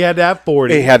but Kyrie had to have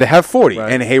 40. He had to have 40,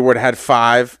 Right. and Hayward had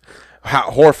 5.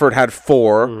 Horford had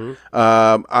 4.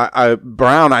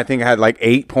 Brown, I think, had like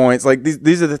 8 points. Like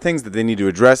these are the things that they need to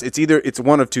address. It's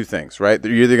one of two things, right?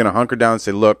 You're either going to hunker down and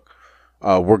say, look,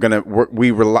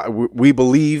 we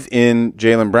believe in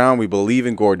Jaylen Brown. We believe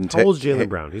in Gordon. How old's Jaylen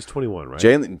Brown? He's 21, right?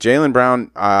 Jaylen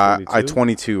Brown, 22?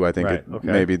 22, I think, Right, okay.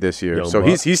 maybe this year. Young So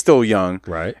buck. he's still young,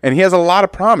 Right. And he has a lot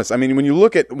of promise. I mean, when you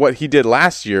look at what he did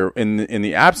last year in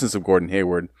the absence of Gordon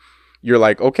Hayward, you're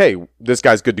like, okay, this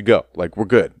guy's good to go. Like, we're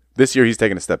good. This year, he's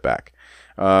taking a step back.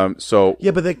 So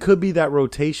Yeah, but that could be that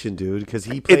rotation, dude, because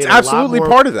he played it's a lot absolutely more-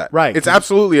 part of that, Right. It's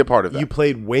absolutely a part of that. You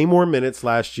played way more minutes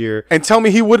last year. And tell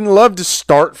me he wouldn't love to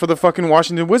start for the fucking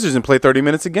Washington Wizards and play 30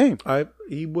 minutes a game.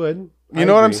 He would. You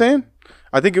know what I'm saying?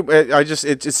 I think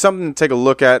it's something to take a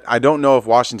look at. I don't know if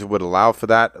Washington would allow for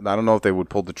that. I don't know if they would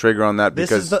pull the trigger on that This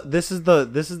because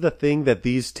is the thing that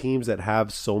these teams that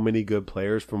have so many good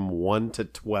players from 1 to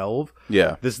 12.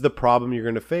 Yeah. This is the problem you're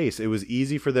going to face. It was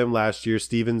easy for them last year.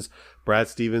 Brad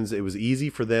Stevens, it was easy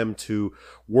for them to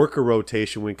work a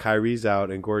rotation when Kyrie's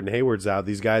out and Gordon Hayward's out.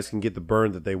 These guys can get the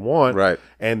burn that they want. Right.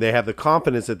 And they have the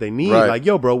confidence that they need. Right. Like,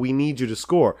 yo, bro, we need you to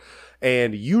score.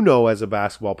 And as a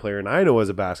basketball player, and I know as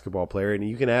a basketball player, and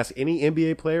you can ask any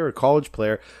NBA player or college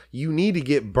player, you need to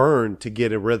get burned to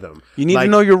get a rhythm. you need to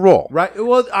know your role. Right.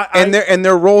 Well,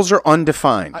 Their roles are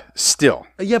undefined still.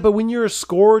 yeah, but when you're a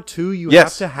scorer too, you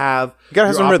Yes. have to have You gotta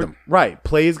have your some rhythm. Right.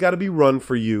 Plays got to be run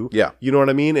for you. Yeah. You know what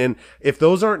I mean? And if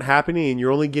those aren't happening and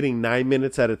you're only getting 9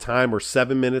 minutes at a time or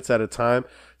 7 minutes at a time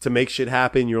to make shit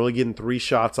happen, you're only getting 3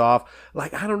 shots off.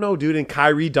 Like, I don't know, dude. And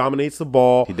Kyrie dominates the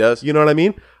ball. He does. You know what I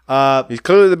mean? He's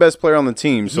clearly the best player on the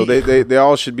team, so they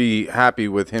all should be happy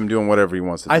with him doing whatever he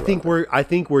wants to do. I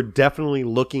think we're definitely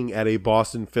looking at a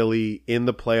Boston Philly in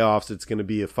the playoffs. It's going to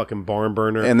be a fucking barn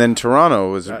burner. And then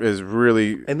Toronto is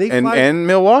really And and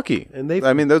Milwaukee.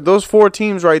 I mean those 4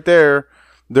 teams right there,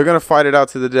 they're going to fight it out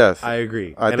to the death. I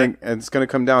agree. I think it's going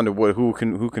to come down to who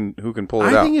can pull it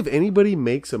out. I think if anybody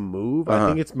makes a move, I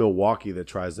think it's Milwaukee that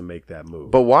tries to make that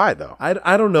move. But why though? I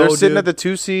don't know. They're sitting dude. at the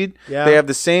 2 seed. Yeah. They have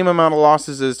the same amount of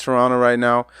losses as Toronto right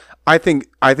now. I think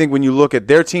when you look at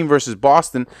their team versus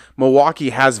Boston,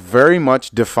 Milwaukee has very much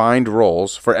defined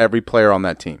roles for every player on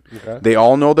that team. Okay. They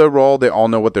all know their role. They all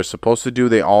know what they're supposed to do.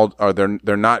 They all are.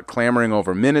 They're not clamoring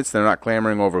over minutes. They're not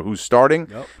clamoring over who's starting.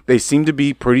 Yep. They seem to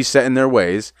be pretty set in their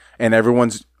ways, and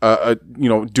everyone's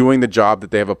doing the job that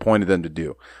they have appointed them to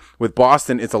do. With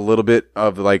Boston, it's a little bit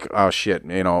of like, oh shit,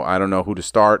 I don't know who to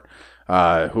start.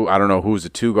 I don't know who's a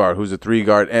 2 guard, who's a 3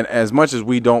 guard, and as much as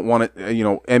we don't want it,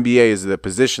 NBA is the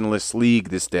positionless league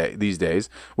these days,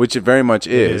 which it very much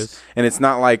is. And it's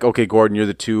not like, okay, Gordon, you're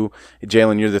the 2,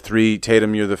 Jaylen, you're the 3,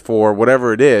 Tatum, you're the 4,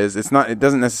 whatever it is. It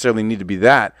doesn't necessarily need to be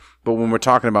that. But when we're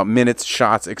talking about minutes,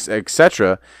 shots,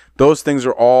 etc., those things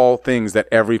are all things that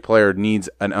every player needs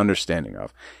an understanding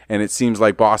of. And it seems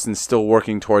like Boston's still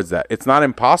working towards that. It's not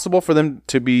impossible for them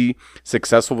to be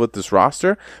successful with this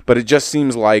roster, but it just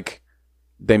seems like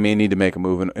they may need to make a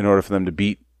move in order for them to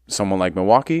beat someone like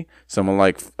Milwaukee, someone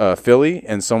like Philly,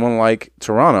 and someone like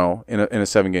Toronto in a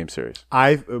 7-game series.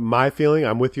 My feeling,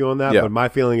 I'm with you on that, Yeah. but my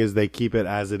feeling is they keep it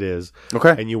as it is.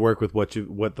 Okay. And you work with what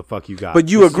the fuck you got. But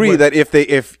you agree that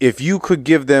if you could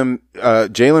give them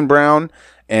Jaylen Brown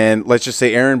and let's just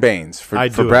say Aaron Baines for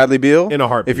Bradley Beal in a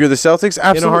heartbeat. If you're the Celtics,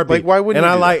 absolutely. In a heartbeat. Like, why wouldn't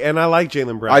and you? I like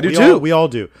Jaylen Brown. I do too. We all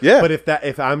do. Yeah. But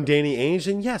if I'm Danny Ainge,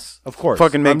 then yes, of course.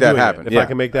 Fucking make I'm that doing happen. it. If Yeah, I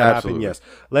can make that absolutely. happen,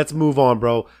 yes. Let's move on,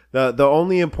 bro. The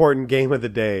only important game of the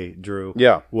day, Drew,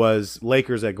 was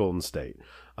Lakers at Golden State.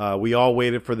 We all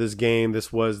waited for this game.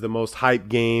 This was the most hyped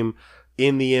game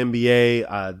in the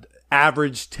NBA.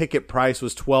 Average ticket price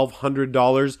was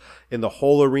 $1,200 in the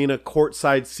whole arena.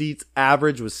 Courtside seats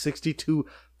average was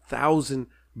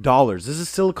 $62,000. This is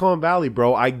Silicon Valley,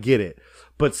 bro. I get it.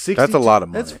 But that's a lot of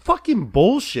money. That's fucking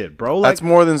bullshit, bro. Like, that's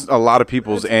more than a lot of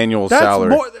people's annual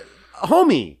salary.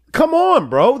 Homie, come on,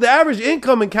 bro. The average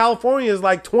income in California is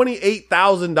like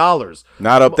 $28,000.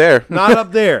 Not up there. Not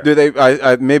up there. Dude,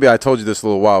 maybe I told you this a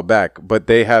little while back, but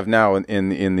they have now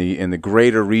in the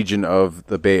greater region of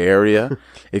the Bay Area,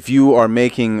 if you are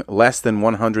making less than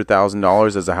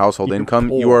 $100,000 as a household income,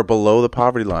 poor. you are below the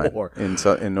poverty line in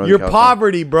Northern Your California.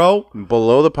 poverty, bro.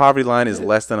 Below the poverty line is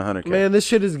less than $100K. Man, this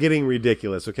shit is getting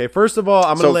ridiculous. Okay, first of all,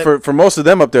 I'm gonna for most of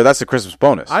them up there, that's a Christmas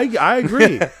bonus. I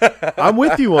agree. I'm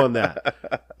with you on that.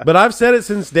 But I've said it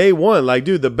since day one. Like,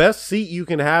 dude, the best seat you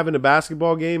can have in a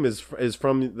basketball game is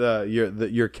from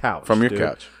your couch. From your dude.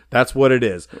 couch. That's what it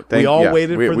is. We all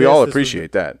waited for this. We all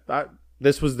appreciate that.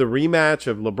 This was the rematch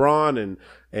of LeBron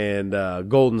and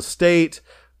Golden State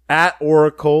at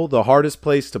Oracle, the hardest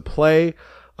place to play.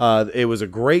 It was a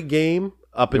great game.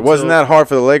 It wasn't that hard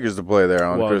for the Lakers to play there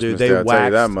on Christmas Day. I'll tell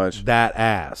you that much. That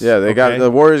ass. Yeah, the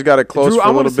Warriors got it close for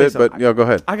a little bit, but go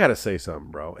ahead. I gotta say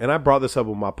something, bro. And I brought this up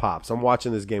with my pops. I'm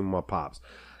watching this game with my pops,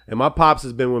 and my pops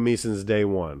has been with me since day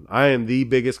one. I am the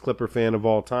biggest Clipper fan of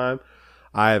all time.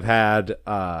 I have had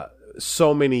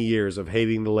so many years of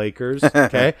hating the Lakers.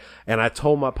 Okay, and I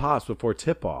told my pops before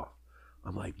tip off,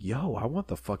 I'm like, yo, I want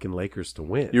the fucking Lakers to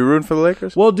win. You rooting for the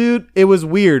Lakers? Well, dude, it was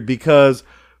weird because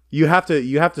you have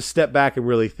to step back and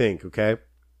really think, okay?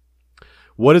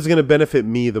 What is going to benefit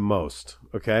me the most,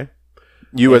 okay?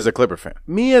 You as a Clipper fan.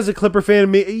 Me as a Clipper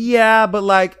fan, yeah, but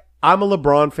like I'm a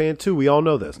LeBron fan too. We all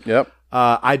know this. Yep.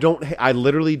 I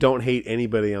literally don't hate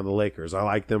anybody on the Lakers. I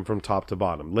like them from top to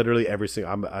bottom. Literally every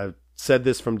single. I've said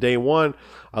this from day one.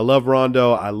 I love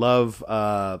Rondo. I love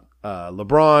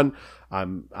LeBron.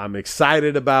 I'm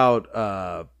excited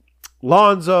about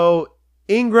Lonzo.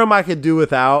 Ingram I could do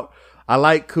without. I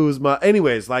like Kuzma.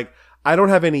 Anyways, like, I don't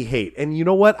have any hate. And you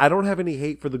know what? I don't have any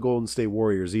hate for the Golden State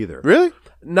Warriors either. Really?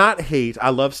 Not hate. I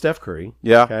love Steph Curry.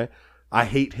 Yeah. Okay. I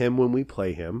hate him when we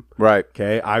play him. Right.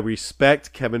 Okay. I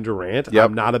respect Kevin Durant. Yep.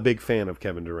 I'm not a big fan of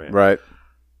Kevin Durant. Right.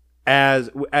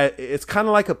 It's kind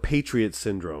of like a Patriot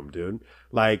syndrome, dude.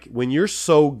 Like, when you're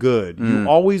so good,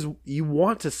 you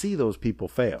want to see those people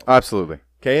fail. Absolutely.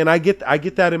 Okay. And I get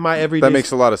that in my everyday. That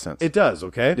makes a lot of sense. It does.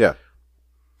 Okay. Yeah.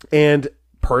 And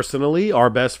personally, our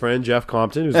best friend Jeff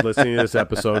Compton, who's listening to this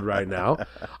episode right now,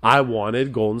 I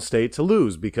wanted Golden State to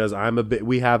lose because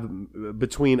we have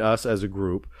between us as a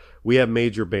group, we have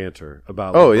major banter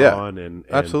about LeBron and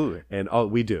absolutely, and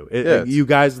we do. You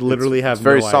guys literally have it's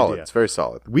very no solid. idea. It's very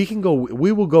solid.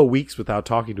 We will go weeks without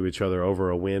talking to each other over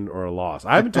a win or a loss.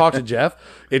 I haven't talked to Jeff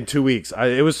in 2 weeks.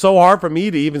 It was so hard for me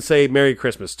to even say Merry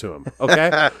Christmas to him.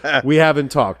 Okay, we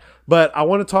haven't talked. But I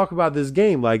want to talk about this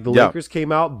game. Like, the Lakers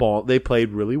came out, they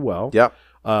played really well. Yep.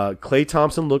 Klay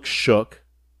Thompson looked shook.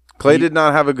 Klay did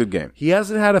not have a good game. He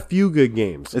hasn't had a few good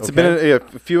games. It's been a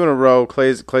few in a row.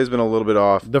 Clay's been a little bit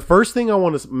off. The first thing I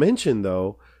want to mention,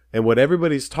 though, and what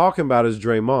everybody's talking about is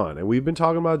Draymond. And we've been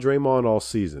talking about Draymond all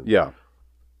season. Yeah.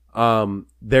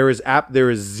 There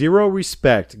is zero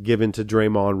respect given to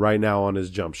Draymond right now on his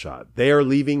jump shot. They are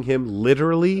leaving him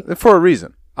literally for a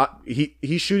reason.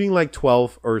 He's shooting like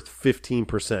 12 or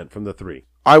 15% from the three.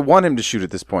 I want him to shoot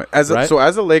at this point. So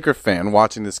as a Laker fan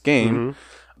watching this game,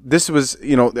 this was,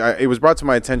 it was brought to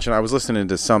my attention. I was listening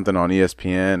to something on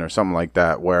ESPN or something like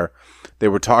that where they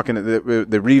were talking.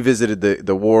 They revisited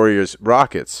the Warriors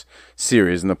Rockets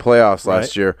series in the playoffs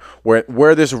last year,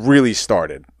 where this really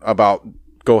started about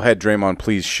go ahead, Draymond,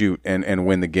 please shoot and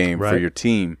win the game for your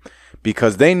team.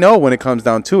 Because they know when it comes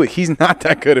down to it, he's not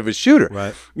that good of a shooter.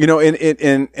 Right.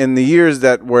 In the years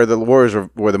where the Warriors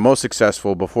were the most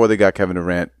successful before they got Kevin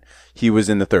Durant, he was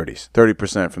in the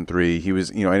 30% from three. He was,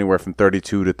 anywhere from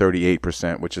 32 to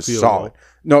 38%, which is solid.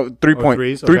 No,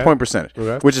 3-point percentage,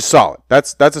 which is solid.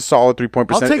 That's a solid 3-point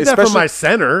percentage. I'll take that from my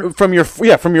center, from your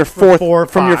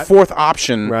fourth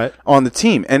option on the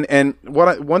team. And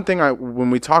one thing when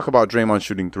we talk about Draymond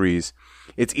shooting threes,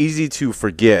 it's easy to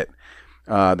forget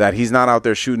that he's not out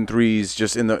there shooting threes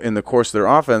just in the course of their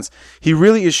offense. He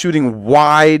really is shooting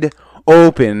wide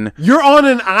open. You're on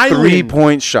an island.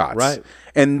 3-point shots. Right.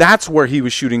 And that's where he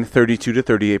was shooting 32 to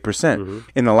 38%.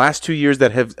 In the last 2 years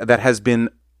that has been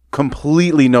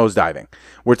completely nosediving.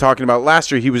 We're talking about last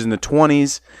year he was in the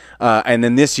 20s, and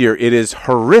then this year it is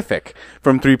horrific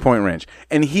from 3-point range.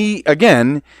 And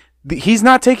he's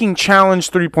not taking challenge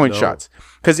 3-point shots.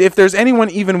 Because if there's anyone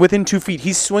even within 2 feet,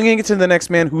 he's swinging it to the next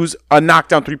man who's a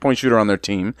knockdown 3-point shooter on their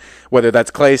team, whether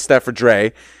that's Klay, Steph, or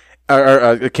Dre,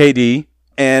 or KD.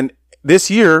 And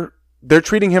this year, they're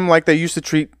treating him like they used to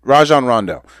treat Rajon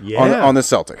Rondo on the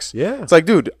Celtics. Yeah. It's like,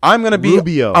 dude, I'm gonna be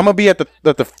at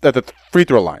the free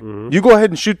throw line. Mm-hmm. You go ahead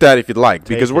and shoot that if you'd like,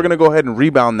 because we're gonna go ahead and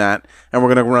rebound that, and we're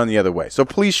gonna run the other way. So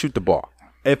please shoot the ball.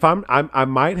 If I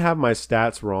might have my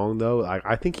stats wrong though.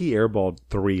 I think he airballed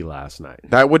 3 last night.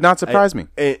 That would not surprise me.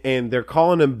 And they're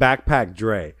calling him Backpack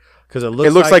Dre. Because it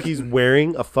looks like he's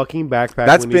wearing a fucking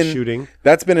backpack when he's shooting.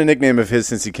 That's been a nickname of his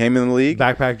since he came in the league.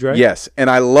 Backpack Dre? Yes, and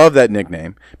I love that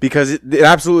nickname because it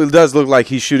absolutely does look like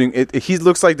he's shooting. He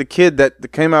looks like the kid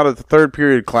that came out of the third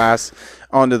period class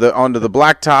onto the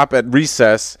blacktop at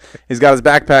recess. He's got his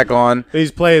backpack on.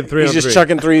 He's playing 3 He's just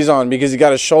chucking threes on because he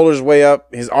got his shoulders way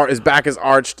up. His back is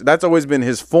arched. That's always been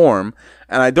his form.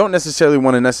 And I don't necessarily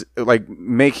want to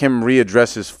make him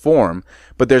readdress his form,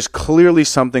 but there's clearly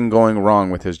something going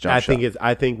wrong with his jump shot.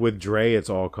 I think with Dre, it's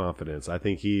all confidence. I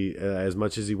think he, as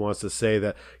much as he wants to say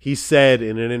that, he said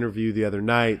in an interview the other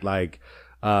night,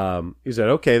 he said,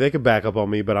 "Okay, they can back up on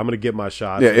me, but I'm going to get my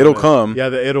shot. Yeah, it'll come. Yeah,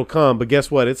 it'll come. But guess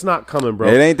what? It's not coming, bro.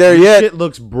 It ain't there yet. Shit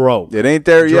looks broke. It ain't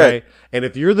there yet. And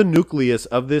if you're the nucleus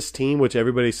of this team, which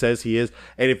everybody says he is,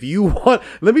 and if you want,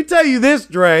 let me tell you this,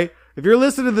 Dre." If you're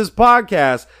listening to this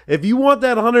podcast, if you want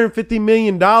that $150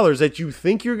 million that you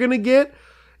think you're going to get,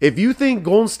 if you think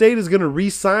Golden State is going to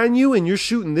re-sign you and you're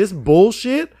shooting this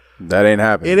bullshit, that ain't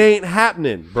happening. It ain't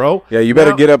happening, bro. Yeah, you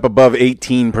better get up above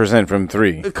 18% from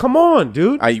 3. Come on,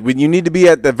 dude. When you need to be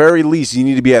at the very least, you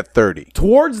need to be at 30.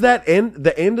 Towards the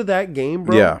end of that game,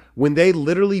 bro. Yeah. When they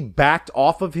literally backed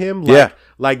off of him,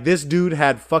 like this dude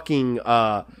had fucking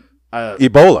Ebola.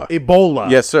 Ebola.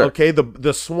 Yes, sir. Okay,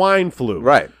 the swine flu.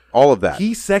 Right. All of that.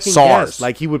 He second SARS. guessed.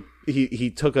 Like he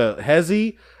took a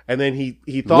hezi and then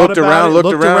he thought looked around,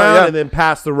 yeah. and then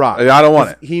passed the rock. I don't want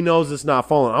it. He knows it's not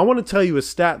falling. I want to tell you a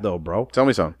stat though, bro. Tell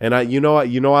me something. And I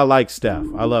like Steph.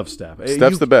 I love Steph.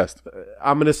 Steph's the best.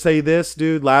 I'm gonna say this,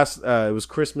 dude. It was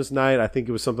Christmas night. I think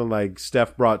it was something like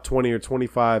Steph brought 20 or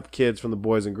 25 kids from the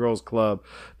Boys and Girls Club.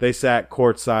 They sat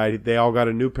courtside. They all got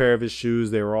a new pair of his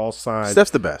shoes. They were all signed.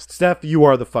 Steph's the best. Steph, you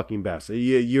are the fucking best.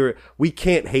 We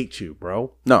can't hate you,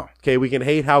 bro. No. Okay, we can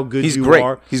hate how good you great.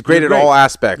 are. He's great at all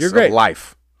aspects of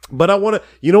life. But I want to,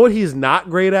 you know what he's not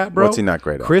great at, bro? What's he not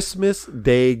great at? Christmas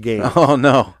Day games. Oh,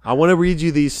 no. I want to read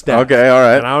you these stats. Okay, all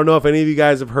right. And I don't know if any of you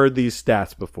guys have heard these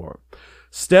stats before.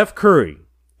 Steph Curry,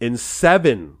 in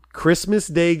 7 Christmas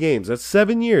Day games, that's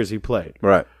 7 years he played.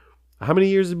 Right. How many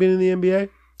years has he been in the NBA?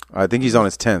 I think he's on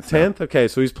his 10th. 10th? Okay,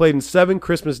 so he's played in 7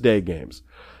 Christmas Day games.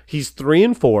 He's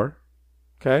 3-4.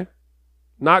 Okay.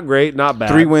 Not great, not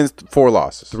bad. 3 wins, 4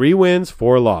 losses. 3 wins,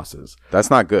 4 losses. That's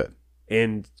not good.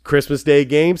 In Christmas Day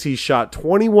games, he shot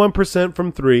 21%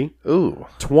 from 3. Ooh.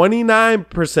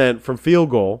 29% from field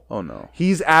goal. Oh, no.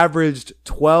 He's averaged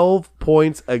 12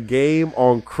 points a game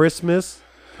on Christmas.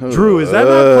 Drew, is that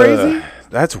not crazy?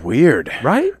 That's weird.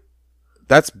 Right?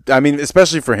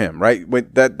 Especially for him, right?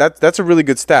 That's a really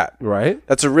good stat. Right?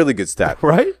 That's a really good stat.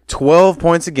 Right? 12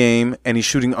 points a game, and he's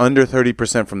shooting under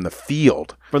 30% from the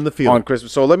field. From the field. On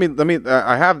Christmas. So let me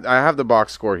I have the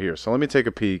box score here. So let me take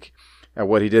a peek at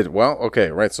what he did. Well, okay,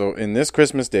 right. So in this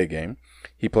Christmas Day game,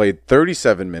 he played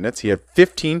 37 minutes. He had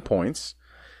 15 points.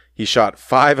 He shot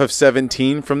 5 of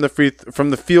 17 from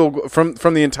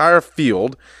the entire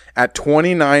field at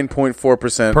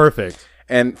 29.4%. Perfect.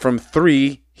 And from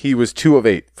 3, he was 2 of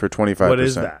 8 for 25%. What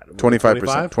is that?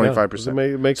 25%. 25%.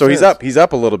 Yeah, makes so sense. he's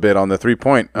up a little bit on the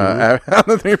 3-point on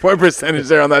the 3-point percentage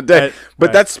there on that day.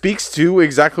 But that speaks to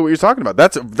exactly what you're talking about.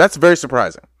 That's very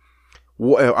surprising.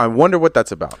 I wonder what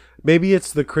that's about. Maybe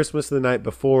it's the Christmas the night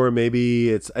before. Maybe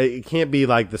it can't be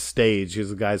like the stage because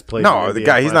the guy's playing. No, the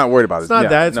guy, he's not worried about it. It's not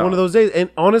that. It's one of those days.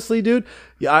 And honestly, dude,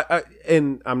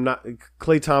 and I'm not,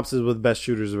 Klay Thompson is one of the best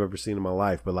shooters I've ever seen in my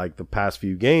life. But like the past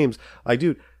few games, like,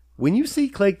 dude, when you see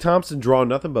Klay Thompson draw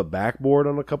nothing but backboard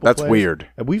on a couple that's plays, weird.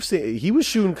 And we've seen, he was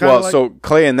shooting kind of so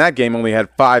Klay in that game only had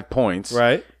 5 points.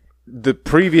 Right. The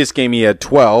previous game he had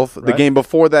 12. Right. The game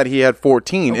before that he had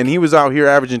 14, and he was out here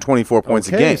averaging 24 points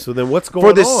a game. So then what's going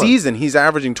on? For this season, he's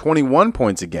averaging 21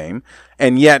 points a game,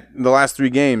 and yet the last 3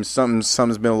 games,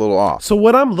 something's been a little off. So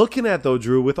what I'm looking at though,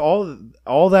 Drew, with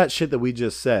all that shit that we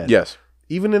just said, yes,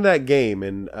 even in that game,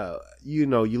 and you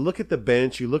look at the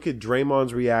bench, you look at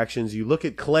Draymond's reactions, you look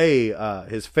at Klay,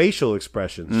 his facial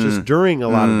expressions just during a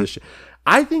lot of this shit.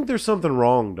 I think there's something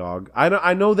wrong, dog.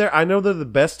 I know they're the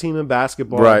best team in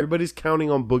basketball. Right. Everybody's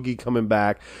counting on Boogie coming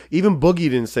back. Even Boogie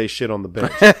didn't say shit on the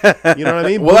bench. You know what I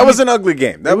mean? Well, that was an ugly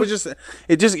game. That was just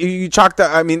you chalked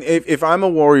that. I mean, if I'm a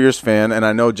Warriors fan, and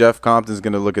I know Jeff Compton's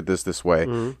going to look at this way,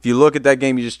 if you look at that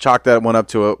game, you just chalk that one up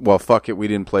to well, fuck it, we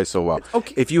didn't play so well.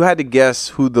 Okay. If you had to guess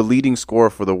who the leading scorer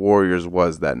for the Warriors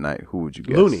was that night, who would you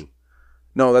guess? Looney.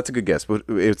 No, that's a good guess, but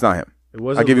it's not him. It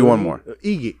wasn't I'll give you one Looney. more.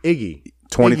 Iggy.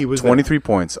 20, Iggy was 23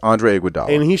 points. Andre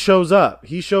Iguodala. and he shows up.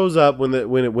 He shows up when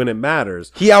it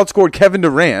matters. He outscored Kevin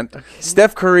Durant,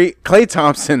 Steph Curry, Klay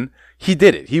Thompson. He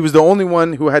did it. He was the only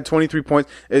one who had 23 points.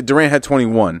 Durant had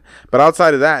 21. But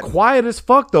outside of that, Quiet as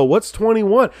fuck though. What's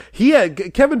 21?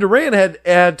 Kevin Durant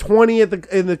had 20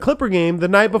 in the Clipper game the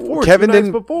night before. Kevin two nights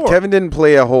before. didn't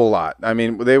play a whole lot. I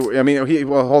mean, hold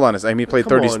on. He played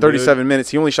Come on, 37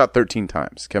 minutes. He only shot 13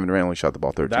 times. Kevin Durant only shot the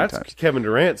ball 13 That's times. Kevin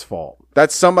Durant's fault.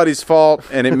 That's somebody's fault,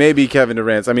 and it may be Kevin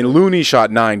Durant's. I mean, Looney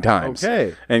shot 9 times.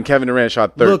 Okay. And Kevin Durant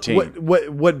shot 13. Look,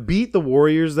 what beat the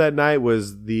Warriors that night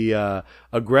was the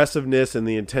aggressiveness and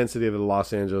the intensity of the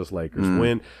Los Angeles Lakers.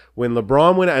 When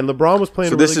LeBron went out, and LeBron was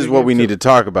playing. So a this really is good what game we too. need to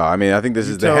talk about. I mean, I think this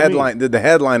is the tell me. headline. The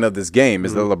headline of this game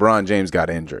is that LeBron James got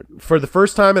injured. For the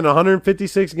first time in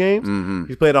 156 games,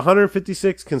 he's played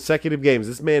 156 consecutive games.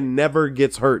 This man never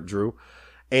gets hurt, Drew.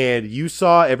 And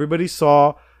everybody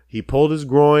saw, he pulled his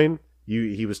groin.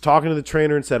 He was talking to the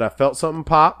trainer and said, I felt something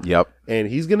pop. Yep. And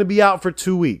he's going to be out for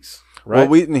 2 weeks. Right?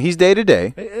 Well, he's day to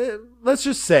day. Let's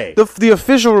just say. The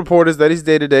official report is that he's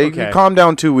day to day. Okay. Calm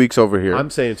down 2 weeks over here. I'm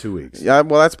saying 2 weeks. Yeah,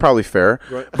 well, that's probably fair.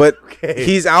 Right. But Okay.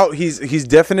 he's out. He's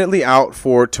definitely out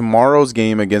for tomorrow's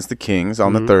game against the Kings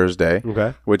on the Thursday.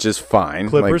 Okay. Which is fine.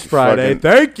 Clippers Like, Friday. fucking-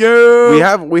 Thank you.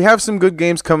 We have some good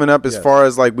games coming up as far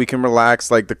as like we can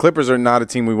relax. Like the Clippers are not a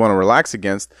team we want to relax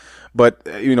against, but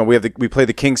we play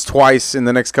the Kings twice in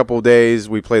the next couple of days.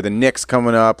 We play the Knicks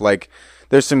coming up. Like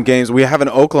there's some games. We have an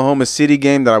Oklahoma City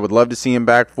game that I would love to see him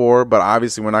back for, but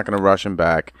obviously we're not going to rush him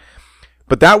back.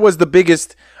 But that was the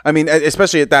biggest. I mean,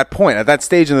 especially at that point, at that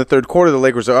stage in the third quarter, the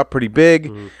Lakers are up pretty big.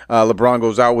 LeBron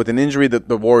goes out with an injury.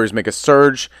 The Warriors make a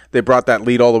surge. They brought that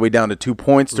lead all the way down to 2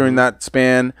 points during that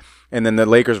span, and then the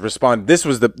Lakers respond. This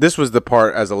was the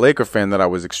part as a Laker fan that I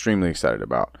was extremely excited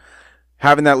about.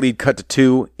 Having that lead cut to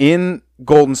 2 in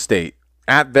Golden State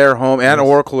at their home at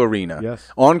Oracle Arena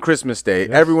on Christmas Day.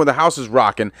 Everyone, the house is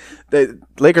rocking. The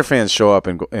Laker fans show up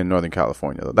in Northern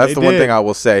California, though. That's the one thing I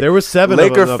will say. There was 7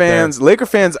 of them up there. Laker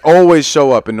fans always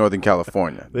show up in Northern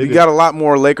California. We got a lot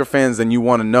more Laker fans than you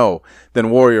want to know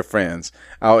than Warrior fans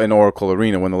out in Oracle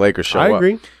Arena when the Lakers show up. I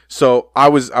agree. So I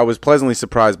was pleasantly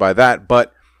surprised by that,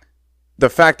 but the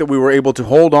fact that we were able to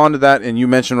hold on to that, and you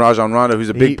mentioned Rajon Rondo, who's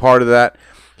a big part of that.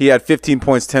 He had 15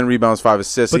 points, 10 rebounds, 5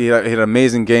 assists. He had an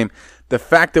amazing game. The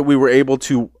fact that we were able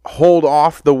to hold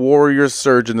off the Warriors'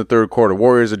 surge in the third quarter.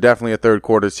 Warriors are definitely a third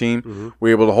quarter team. We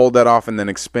were able to hold that off and then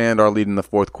expand our lead in the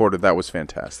fourth quarter. That was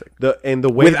fantastic. The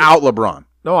way Without LeBron.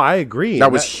 No, I agree.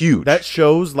 That was huge. That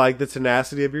shows like the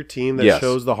tenacity of your team. That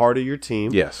shows the heart of your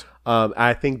team. Yes.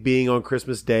 I think being on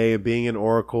Christmas Day and being in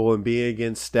Oracle and being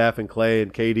against Steph and Clay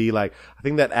and KD, like I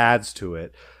think that adds to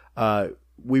it.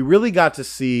 We really got to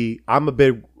see. I'm a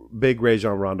big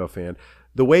Rajon Rondo fan.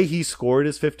 The way he scored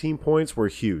his 15 points were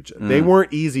huge. They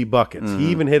weren't easy buckets. He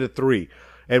even hit a 3.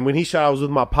 And when he shot, I was with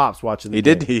my pops watching the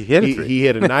game. He hit a 3. He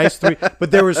hit a nice 3.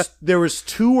 But there was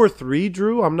 2 or 3,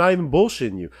 Drew. I'm not even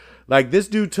bullshitting you. Like this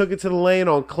dude took it to the lane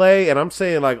on Clay, and I'm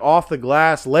saying like off the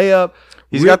glass layup.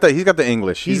 He's got the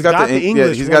English. He's got the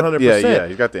English. He's got 100%. yeah.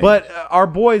 He's got the English. But our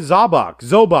boy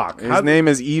Zobak. His name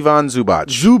is Ivan Zubac.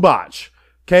 Zubac.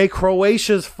 Okay,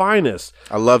 Croatia's finest.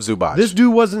 I love Zubac. This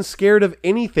dude wasn't scared of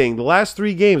anything. The last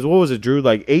 3 games, what was it, Drew?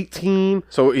 Like 18?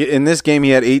 So in this game,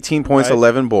 he had 18 points, Right.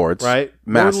 11 boards. Right.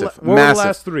 Massive. What were the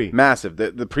last 3? Massive.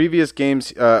 The previous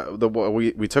games,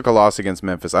 we took a loss against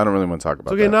Memphis. I don't really want to talk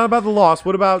about Okay, that. not about the loss.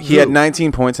 What about He Drew? had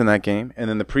 19 points in that game. And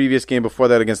then the previous game before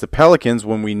that against the Pelicans,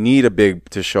 when we need a big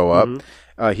to show up,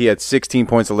 he had 16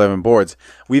 points, 11 boards.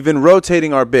 We've been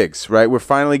rotating our bigs, right? We're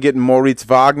finally getting Moritz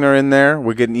Wagner in there.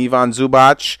 We're getting Ivan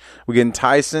Zubac. We're getting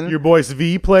Tyson. Your boys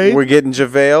V played? We're getting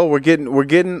JaVale.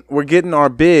 We're getting our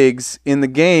bigs in the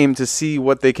game to see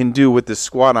what they can do with this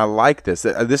squad. And I like this.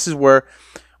 This is where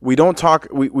we don't talk.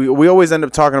 We always end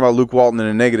up talking about Luke Walton in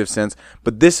a negative sense,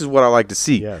 but this is what I like to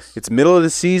see. Yes. It's middle of the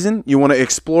season. You want to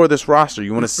explore this roster.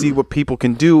 You want to see what people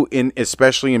can do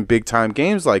especially in big time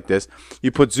games like this. You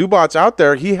put Zubac out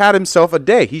there. He had himself a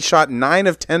day. He shot 9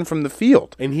 of 10 from the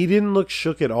field. And he didn't look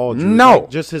shook at all, Drew. No. Like,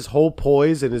 just his whole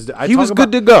poise and his. He was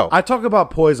good to go. I talk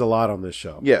about poise a lot on this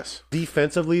show. Yes.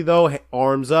 Defensively, though,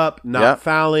 arms up, not Yep.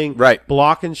 fouling, Right.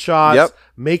 blocking shots, Yep.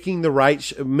 making the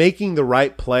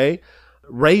right play.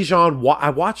 Rajon, I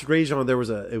watched Rajon. It was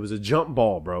a jump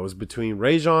ball, bro. It was between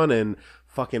Rajon and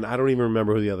fucking, I don't even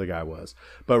remember who the other guy was.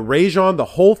 But Rajon, the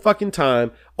whole fucking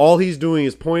time, all he's doing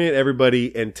is pointing at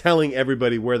everybody and telling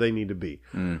everybody where they need to be.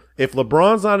 If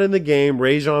LeBron's not in the game,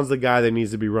 Rajon's the guy that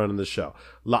needs to be running the show.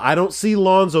 I don't see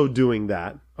Lonzo doing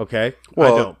that. Okay,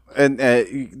 Well, I don't.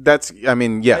 and that's, I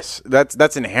mean, yes,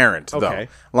 that's inherent. Okay.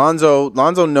 Though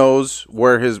Lonzo knows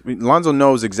Lonzo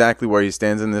knows exactly where he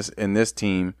stands in this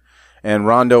team, and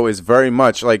Rondo is very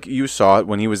much like you saw it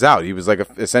when he was out. He was like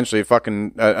essentially a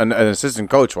fucking an assistant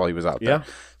coach while he was out there. Yeah.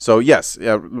 So yes,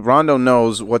 Rondo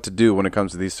knows what to do when it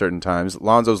comes to these certain times.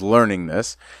 Lonzo's learning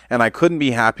this, and I couldn't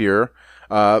be happier.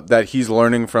 That he's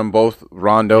learning from both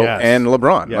Rondo and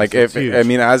LeBron. Yes, like, it's if huge. I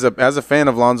mean, as a fan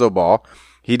of Lonzo Ball,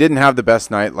 he didn't have the best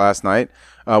night last night,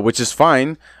 which is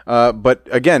fine. But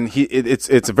again,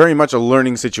 it's very much a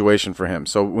learning situation for him.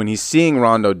 So when he's seeing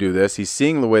Rondo do this, he's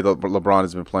seeing the way that LeBron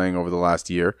has been playing over the last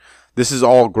year. This is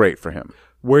all great for him.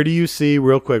 Where do you see,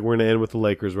 real quick, we're going to end with the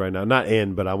Lakers right now. Not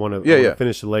end, but I want to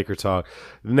finish the Laker talk.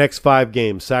 The next 5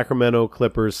 games, Sacramento,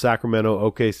 Clippers, Sacramento,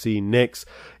 OKC, Knicks.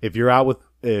 If you're out with,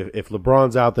 if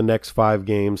LeBron's out the next 5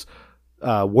 games,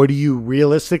 what do you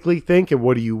realistically think and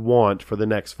what do you want for the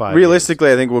next 5 Realistically,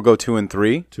 games? I think we'll go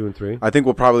 2-3. 2 and 3? I think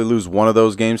we'll probably lose one of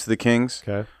those games to the Kings.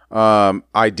 Okay.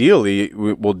 Ideally,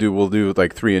 we'll do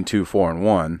like 3-2,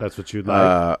 4-1. That's what you'd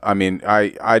like? I mean,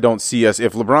 I don't see us,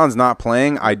 if LeBron's not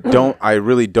playing, I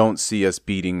really don't see us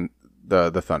beating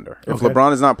the Thunder. If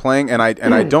LeBron is not playing, and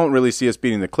I don't really see us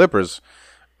beating the Clippers.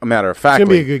 A matter of fact, it's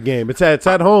gonna be a good game. It's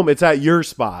at home. It's at your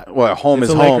spot. Well, home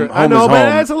It's is a home. Laker, I know, Home is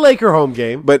but home. it's a Laker home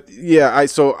game. But yeah,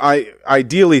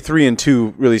 ideally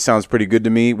 3-2 really sounds pretty good to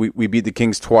me. We beat the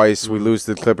Kings twice. We lose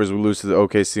to the Clippers. We lose to the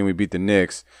OKC, and we beat the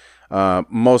Knicks.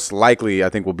 Most likely, I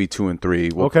think we'll be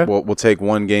 2-3. We'll take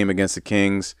one game against the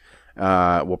Kings.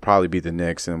 We'll probably beat the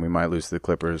Knicks, and we might lose to the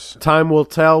Clippers. Time will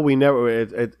tell. We never.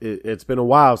 It's been a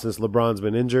while since LeBron's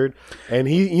been injured, and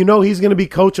he's going to be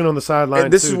coaching on the sideline.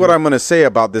 And this is what I'm going to say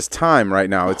about this time right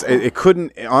now. It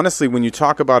couldn't, honestly, when you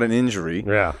talk about an injury.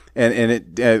 Yeah.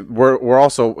 And we're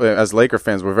also, as Laker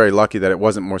fans, we're very lucky that it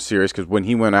wasn't more serious, because when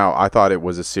he went out, I thought it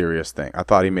was a serious thing. I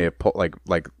thought he may have put like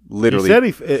literally.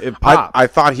 He said it popped. I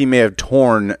thought he may have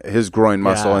torn his groin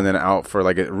muscle Yeah. and then out for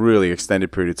like a really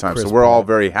extended period of time. Chris So we're all Paul.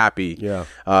 very happy Yeah.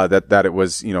 that it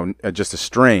was, just a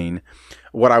strain.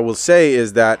 What I will say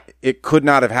is that it could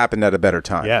not have happened at a better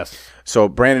time. Yes. So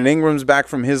Brandon Ingram's back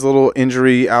from his little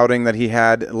injury outing that he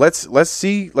had. Let's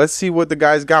see what the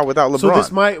guys got without LeBron. So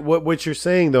this might what you're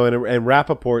saying though, and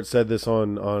Rappaport said this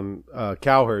on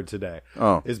Cowherd today.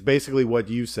 Oh. Is basically what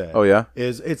you said. Oh, yeah?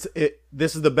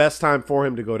 This is the best time for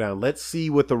him to go down. Let's see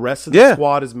what the rest of the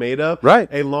squad is made of.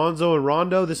 Right. Hey, Lonzo and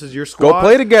Rondo, this is your squad.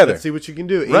 play together. Let's see what you can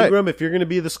do. Right. Ingram, if you're going to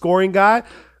be the scoring guy.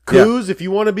 Kuz, if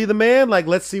you want to be the man,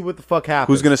 let's see what the fuck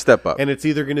happens. Who's going to step up? And it's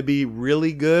either going to be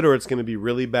really good or it's going to be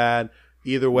really bad.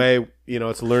 Either way,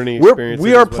 it's a learning experience.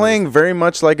 We are playing very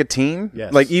much like a team.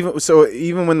 Yes. Like even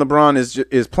when LeBron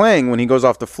is playing, when he goes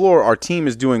off the floor, our team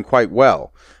is doing quite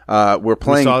well. We're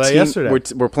playing. saw that yesterday.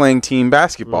 We're playing team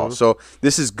basketball, so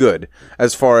this is good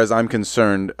as far as I'm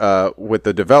concerned with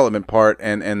the development part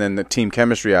and then the team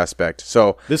chemistry aspect.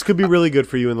 So This could be really good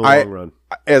for you in the long run.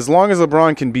 As long as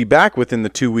LeBron can be back within the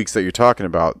 2 weeks that you're talking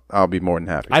about, I'll be more than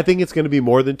happy. I think it's going to be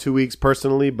more than 2 weeks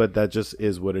personally, but that just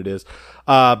is what it is.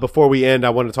 Before we end, I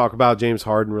want to talk about James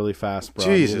Harden really fast, bro.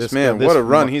 Jesus, man, what a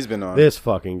run he's been on. This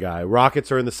fucking guy.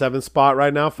 Rockets are in the 7th spot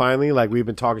right now, finally. Like, we've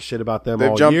been talking shit about them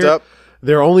all jumped year. up.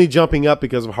 They're only jumping up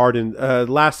because of Harden.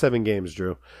 Last 7 games,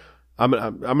 Drew. I'm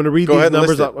going to read Go these ahead and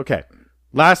numbers list up. Okay.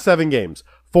 Last 7 games.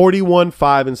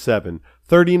 41-5-7,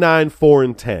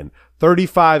 39-4-10,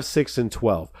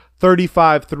 35-6-12,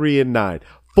 35-3-9,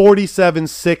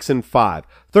 47-6-5,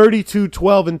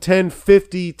 32-12-10,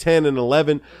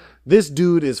 50-10-11. This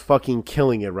dude is fucking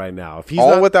killing it right now. If he's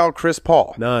All not, without Chris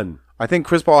Paul. none. I think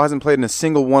Chris Paul hasn't played in a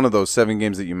single one of those 7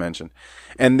 games that you mentioned.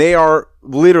 And they are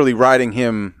literally riding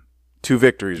him to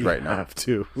victories right now. Have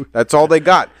to. That's all they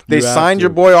got. They You have signed to. your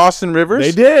boy Austin Rivers.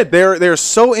 They did. They're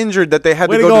so injured that they had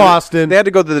Way to to go, go, to Austin. They had to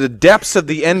go to the depths of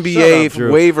the Shut NBA up,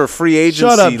 Drew. waiver free agency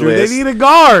Shut up, Drew. list. They need a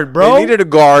guard, bro. They needed a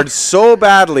guard so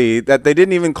badly that they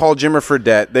didn't even call Jimmer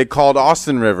Fredette. They called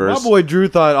Austin Rivers. My boy Drew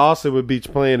thought Austin would be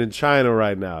playing in China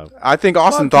right now. I think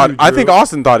Austin Fuck you, I Drew. think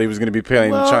Austin thought he was going to be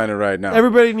playing Well, in China right now.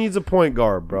 Everybody needs a point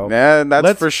guard, bro. Man, that's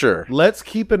Let's- for sure. Let's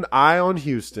keep an eye on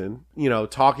Houston.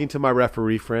 Talking to my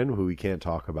referee friend, who we can't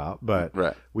talk about, but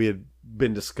Right. we had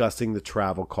been discussing the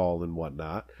travel call and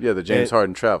whatnot. Yeah, the James And-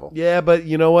 Harden travel. Yeah, but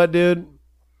you know what, dude?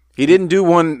 He didn't do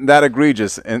one that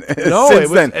egregious, and No, since it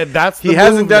was- then and that's the he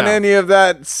hasn't move done now. any of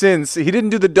that since. He didn't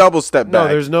do the double step No, back.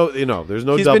 there's no He's double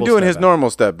been doing step his back,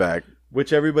 normal step back.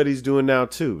 which everybody's doing now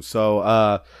too.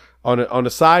 So On a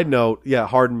side note, yeah,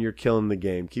 Harden, you're killing the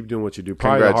game. Keep doing what you do.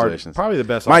 Congratulations. Probably the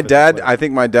best. I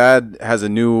think my dad has a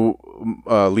new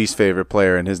least favorite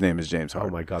player, and his name is James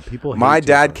Harden. Oh my God, people hate My James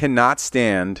dad Harden. cannot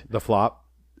stand The flop.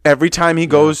 every time he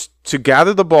goes to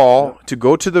gather the ball to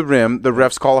go to the rim, the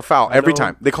refs call a foul every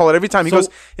time. They call it every time. And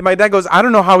my dad goes, I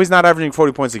don't know how he's not averaging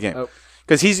 40 points a game.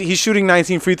 Because he's shooting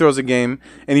 19 free throws a game,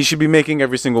 and he should be making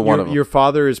every single one of them. Your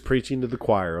father is preaching to the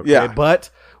choir, okay? Yeah. But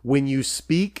when you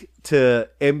speak to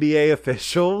NBA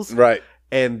officials, Right.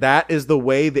 and that is the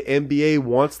way the NBA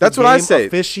wants That's the what I game say.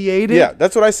 officiated, Yeah,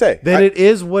 that's what I say. then it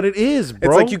is what it is, bro.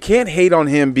 It's like you can't hate on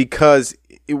him because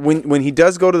when he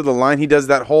does go to the line, he does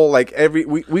that whole like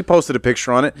we posted a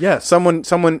picture on it. Yes.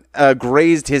 Someone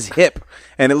grazed his hip,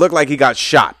 and it looked like he got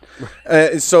shot.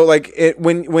 So like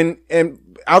when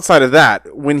outside of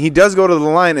that, when he does go to the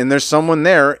line and there's someone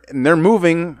there and they're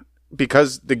moving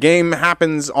because the game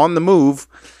happens on the move,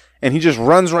 and he just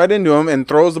runs right into him and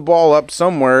throws the ball up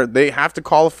somewhere, they have to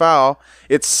call a foul.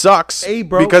 It sucks, Hey,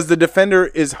 bro. because the defender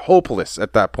is hopeless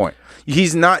at that point.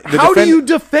 He's not. How do you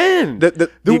defend?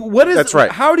 What is? That's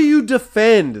right. How do you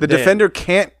defend? The defender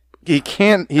can't. He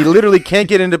literally can't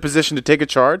get into position to take a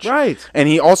charge. Right. And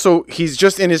he's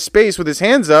just in his space with his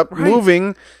hands up,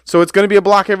 moving. So it's going to be a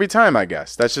block every time, I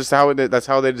guess. That's just that's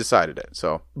how they decided it.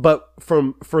 So. But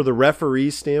for the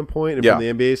referee's standpoint and from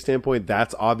the NBA standpoint,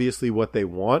 that's obviously what they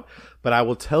want. But I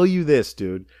will tell you this,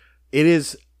 dude,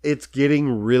 it's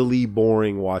getting really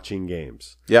boring watching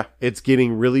games. Yeah. It's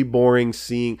getting really boring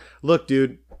seeing. Look,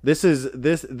 dude, this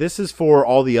is for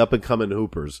all the up and coming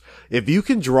hoopers. If you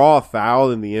can draw a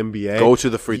foul in the NBA, Go to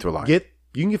the free throw line. You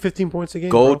can get 15 points a game.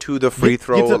 Go bro. to the free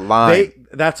throw line.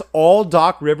 That's all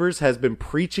Doc Rivers has been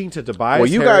preaching to Tobias. Well,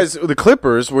 you Harris. guys, the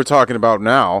Clippers we're talking about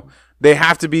now, they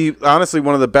have to be honestly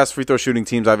one of the best free throw shooting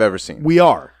teams I've ever seen. We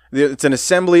are. It's an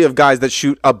assembly of guys that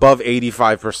shoot above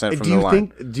 85% from the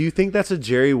line. Do you think that's a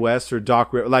Jerry West or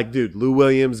Doc Rivers? Like, dude, Lou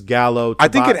Williams, Gallo. I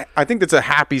think that's a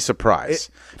happy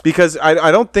surprise because I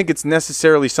don't think it's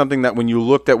necessarily something that when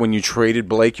you traded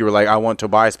Blake, you were like, I want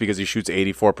Tobias because he shoots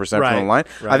 84% from the line.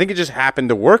 Right. I think it just happened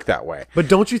to work that way. But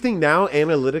don't you think now,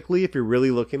 analytically, if you're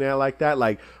really looking at it like that,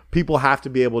 like people have to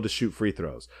be able to shoot free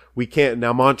throws. We can't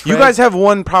now. Montrez, You guys have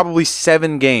won probably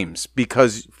 7 games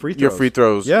because your free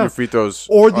throws,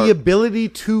 or the ability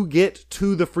to get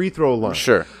to the free throw line.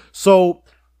 Sure. So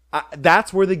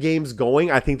that's where the game's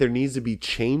going. I think there needs to be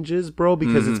changes, bro,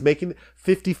 because it's making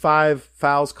 55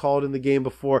 fouls called in the game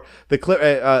before the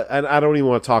and I don't even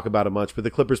want to talk about it much, but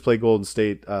the Clippers play Golden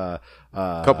State a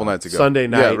couple nights ago, Sunday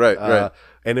night, Yeah, right.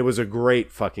 And it was a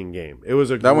great fucking game. It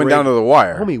was went down to the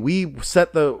wire. Homie, we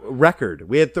set the record.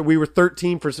 We were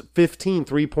 13 for 15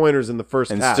 3-pointers in the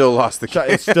first half. And still lost the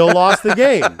game. Still lost the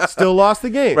game. Still lost the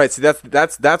game. Right. See,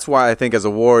 that's why I think as a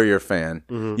Warrior fan,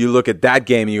 you look at that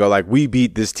game and you go like, we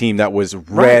beat this team that was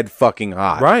red fucking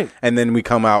hot. Right. And then we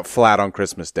come out flat on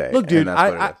Christmas Day. Look, dude,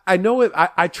 I know it.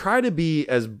 I try to be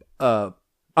as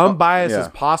unbiased as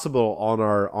possible on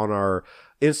our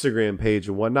Instagram page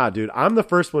and whatnot, dude. I'm the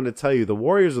first one to tell you the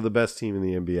Warriors are the best team in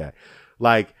the NBA.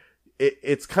 Like,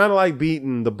 it's kind of like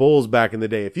beating the Bulls back in the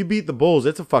day. If you beat the Bulls,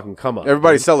 it's a fucking come up.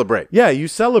 Everybody celebrate. Yeah, you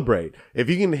celebrate. If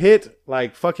you can hit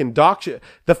like fucking Doc shit.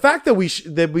 The fact that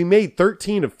we made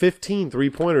 13 of 15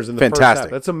 3-pointers in the first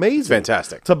half, that's amazing.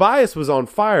 Fantastic. Tobias was on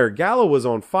fire. Gallo was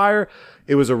on fire.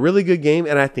 It was a really good game,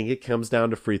 and I think it comes down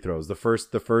to free throws. The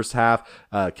first half,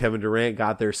 Kevin Durant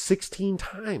got there 16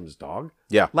 times, dog.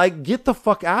 Yeah. Like, get the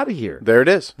fuck out of here. There it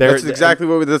is. That's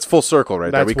exactly that's full circle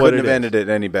right there. We couldn't have ended it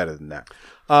any better than that.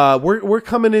 We're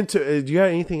coming into. Do you have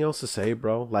anything else to say,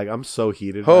 bro? Like, I'm so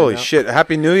heated. Holy right now. shit!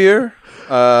 Happy New Year!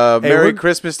 Merry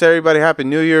Christmas to everybody. Happy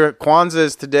New Year. Kwanzaa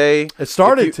is today. It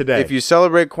started today. If you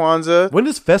celebrate Kwanzaa, when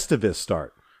does Festivus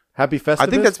start? Happy Festivus. I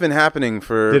think that's been happening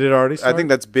for. Did it already start? I think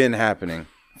that's been happening.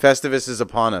 Festivus is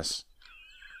upon us.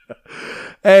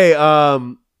 Hey,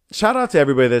 shout out to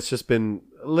everybody that's just been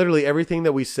literally everything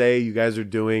that we say. You guys are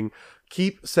doing.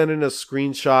 Keep sending us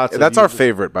screenshots. That's our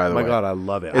favorite, by the way. Oh my God, I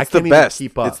love it. It's I can't the best. Even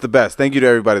keep up. It's the best. Thank you to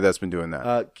everybody that's been doing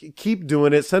that. Keep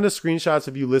doing it. Send us screenshots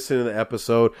if you listen to the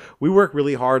episode. We work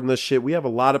really hard on this shit. We have a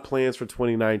lot of plans for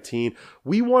 2019.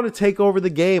 We want to take over the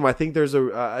game. I think there's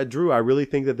Drew, I really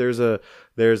think that there's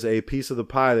a piece of the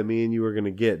pie that me and you are going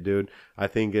to get, dude. I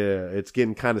think it's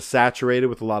getting kind of saturated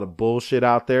with a lot of bullshit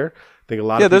out there.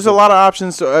 There's a lot of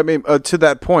options. So, I mean, to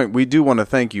that point, we do want to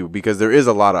thank you because there is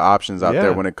a lot of options out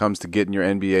there when it comes to getting your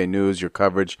NBA news, your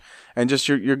coverage, and just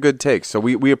your good takes. So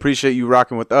we appreciate you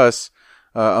rocking with us.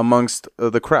 amongst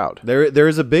the crowd. There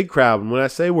is a big crowd. And when I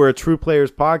say we're a true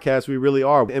players podcast, we really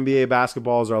are. NBA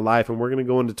basketball is our life, and we're going to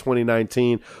go into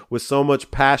 2019 with so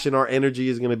much passion. Our energy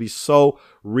is going to be so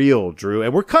real, Drew.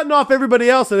 And we're cutting off everybody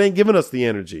else that ain't giving us the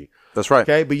energy. That's right.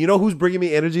 Okay, but you know who's bringing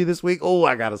me energy this week? Oh,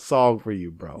 I got a song for you,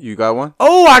 bro. You got one?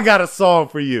 Oh, I got a song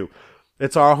for you.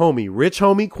 It's our homie, Rich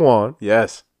Homie Quan.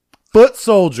 Yes. Foot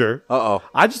Soldier. Uh-oh.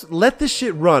 I just let this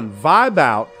shit run. Vibe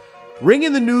out. Ring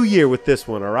in the new year with this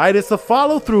one, all right? It's a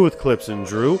follow through with Clips and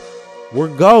Drew.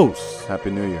 We're ghosts. Happy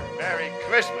New Year. Merry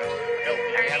Christmas,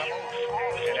 filthy animals,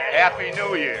 and a Happy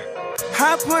New Year.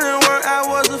 I put in work, I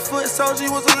was a foot soldier,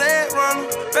 was a leg runner.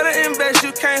 Better invest,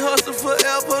 you can't hustle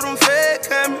forever, put them fed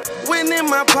coming. When in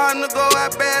my partner go, I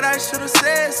bet I should've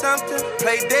said something.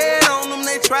 Play dead on them,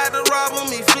 they tried to rob them,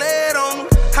 he fled on them.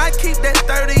 I keep that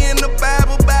 30 in the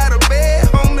Bible by the bed,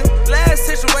 homie. Last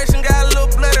situation got a little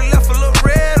bloody, left a little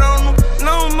red on them.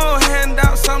 No more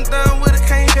handouts, I'm done with it,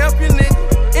 can't help you, nigga.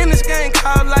 In this game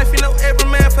called life, you know every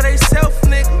man for they self,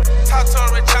 nigga. Talk to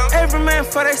him, Rich Homie. Every man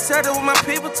for they self, that's what my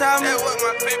people taught me. That's what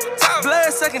my people taught me.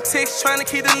 Blood sucking ticks, trying to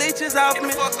keep the leeches off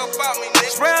me. Fuck about me,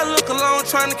 nigga. Spray look alone,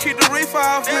 trying to keep the reefer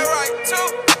off me. Right, too.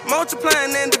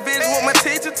 Multiplying individuals, what my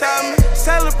teacher taught me.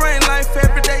 Celebrating life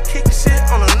every day, kicking shit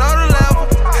on another level.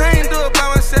 I ain't do it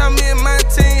by myself, me and my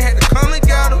team had to come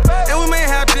together. And we may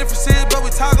have differences, but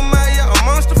we talking about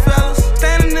amongst the fellas.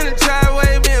 Standing in the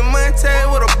driveway, being Monte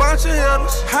with a bunch of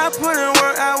hitters. I put in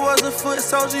work, I was a foot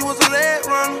soldier, was a leg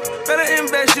runner. Better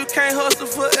invest, you can't hustle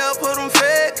forever, put them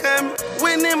fed coming.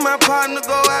 When in my partner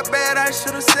go, I bet I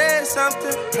should've said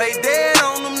something. Play dead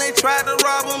on them, they tried to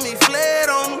rob him, he fled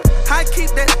on them. I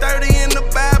keep that 30 in the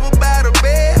Bible by the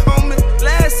bed, homie.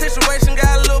 Last situation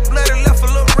got a little bloody, left a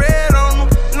little red on them.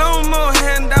 No more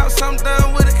handouts, I'm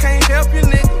done with it, can't help you,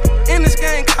 nigga. In this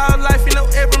game called life, you know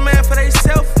every man for they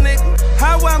self, nigga.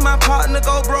 How why my partner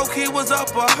go broke, he was up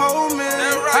a whole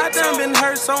million. I done been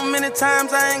hurt so many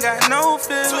times, I ain't got no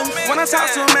feelings. When I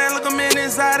talk to a man, look him in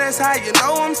his eye, that's how you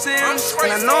know I'm serious.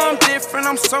 And I know I'm different,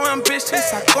 I'm so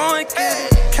ambitious, I go and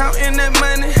get it. Counting that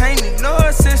money, ain't need no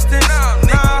assistance.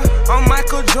 Nah, I'm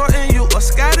Michael Jordan, you a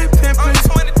Scottie Pippen. And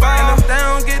if they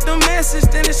don't get the message,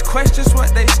 then it's questions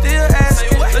what they still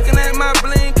asking. Looking at my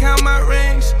bling, count my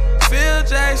rings. Phil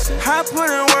Jackson. I put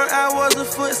in work, I was a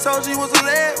foot soldier, was a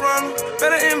leg runner.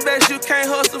 Better invest, you can't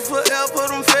hustle forever,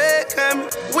 put them fed coming.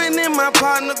 When in my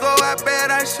partner go, I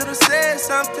bet I should've said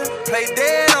something. Play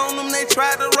dead on them, they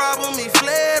tried to rob him, he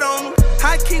fled on them.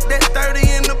 I keep that 30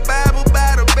 in the Bible.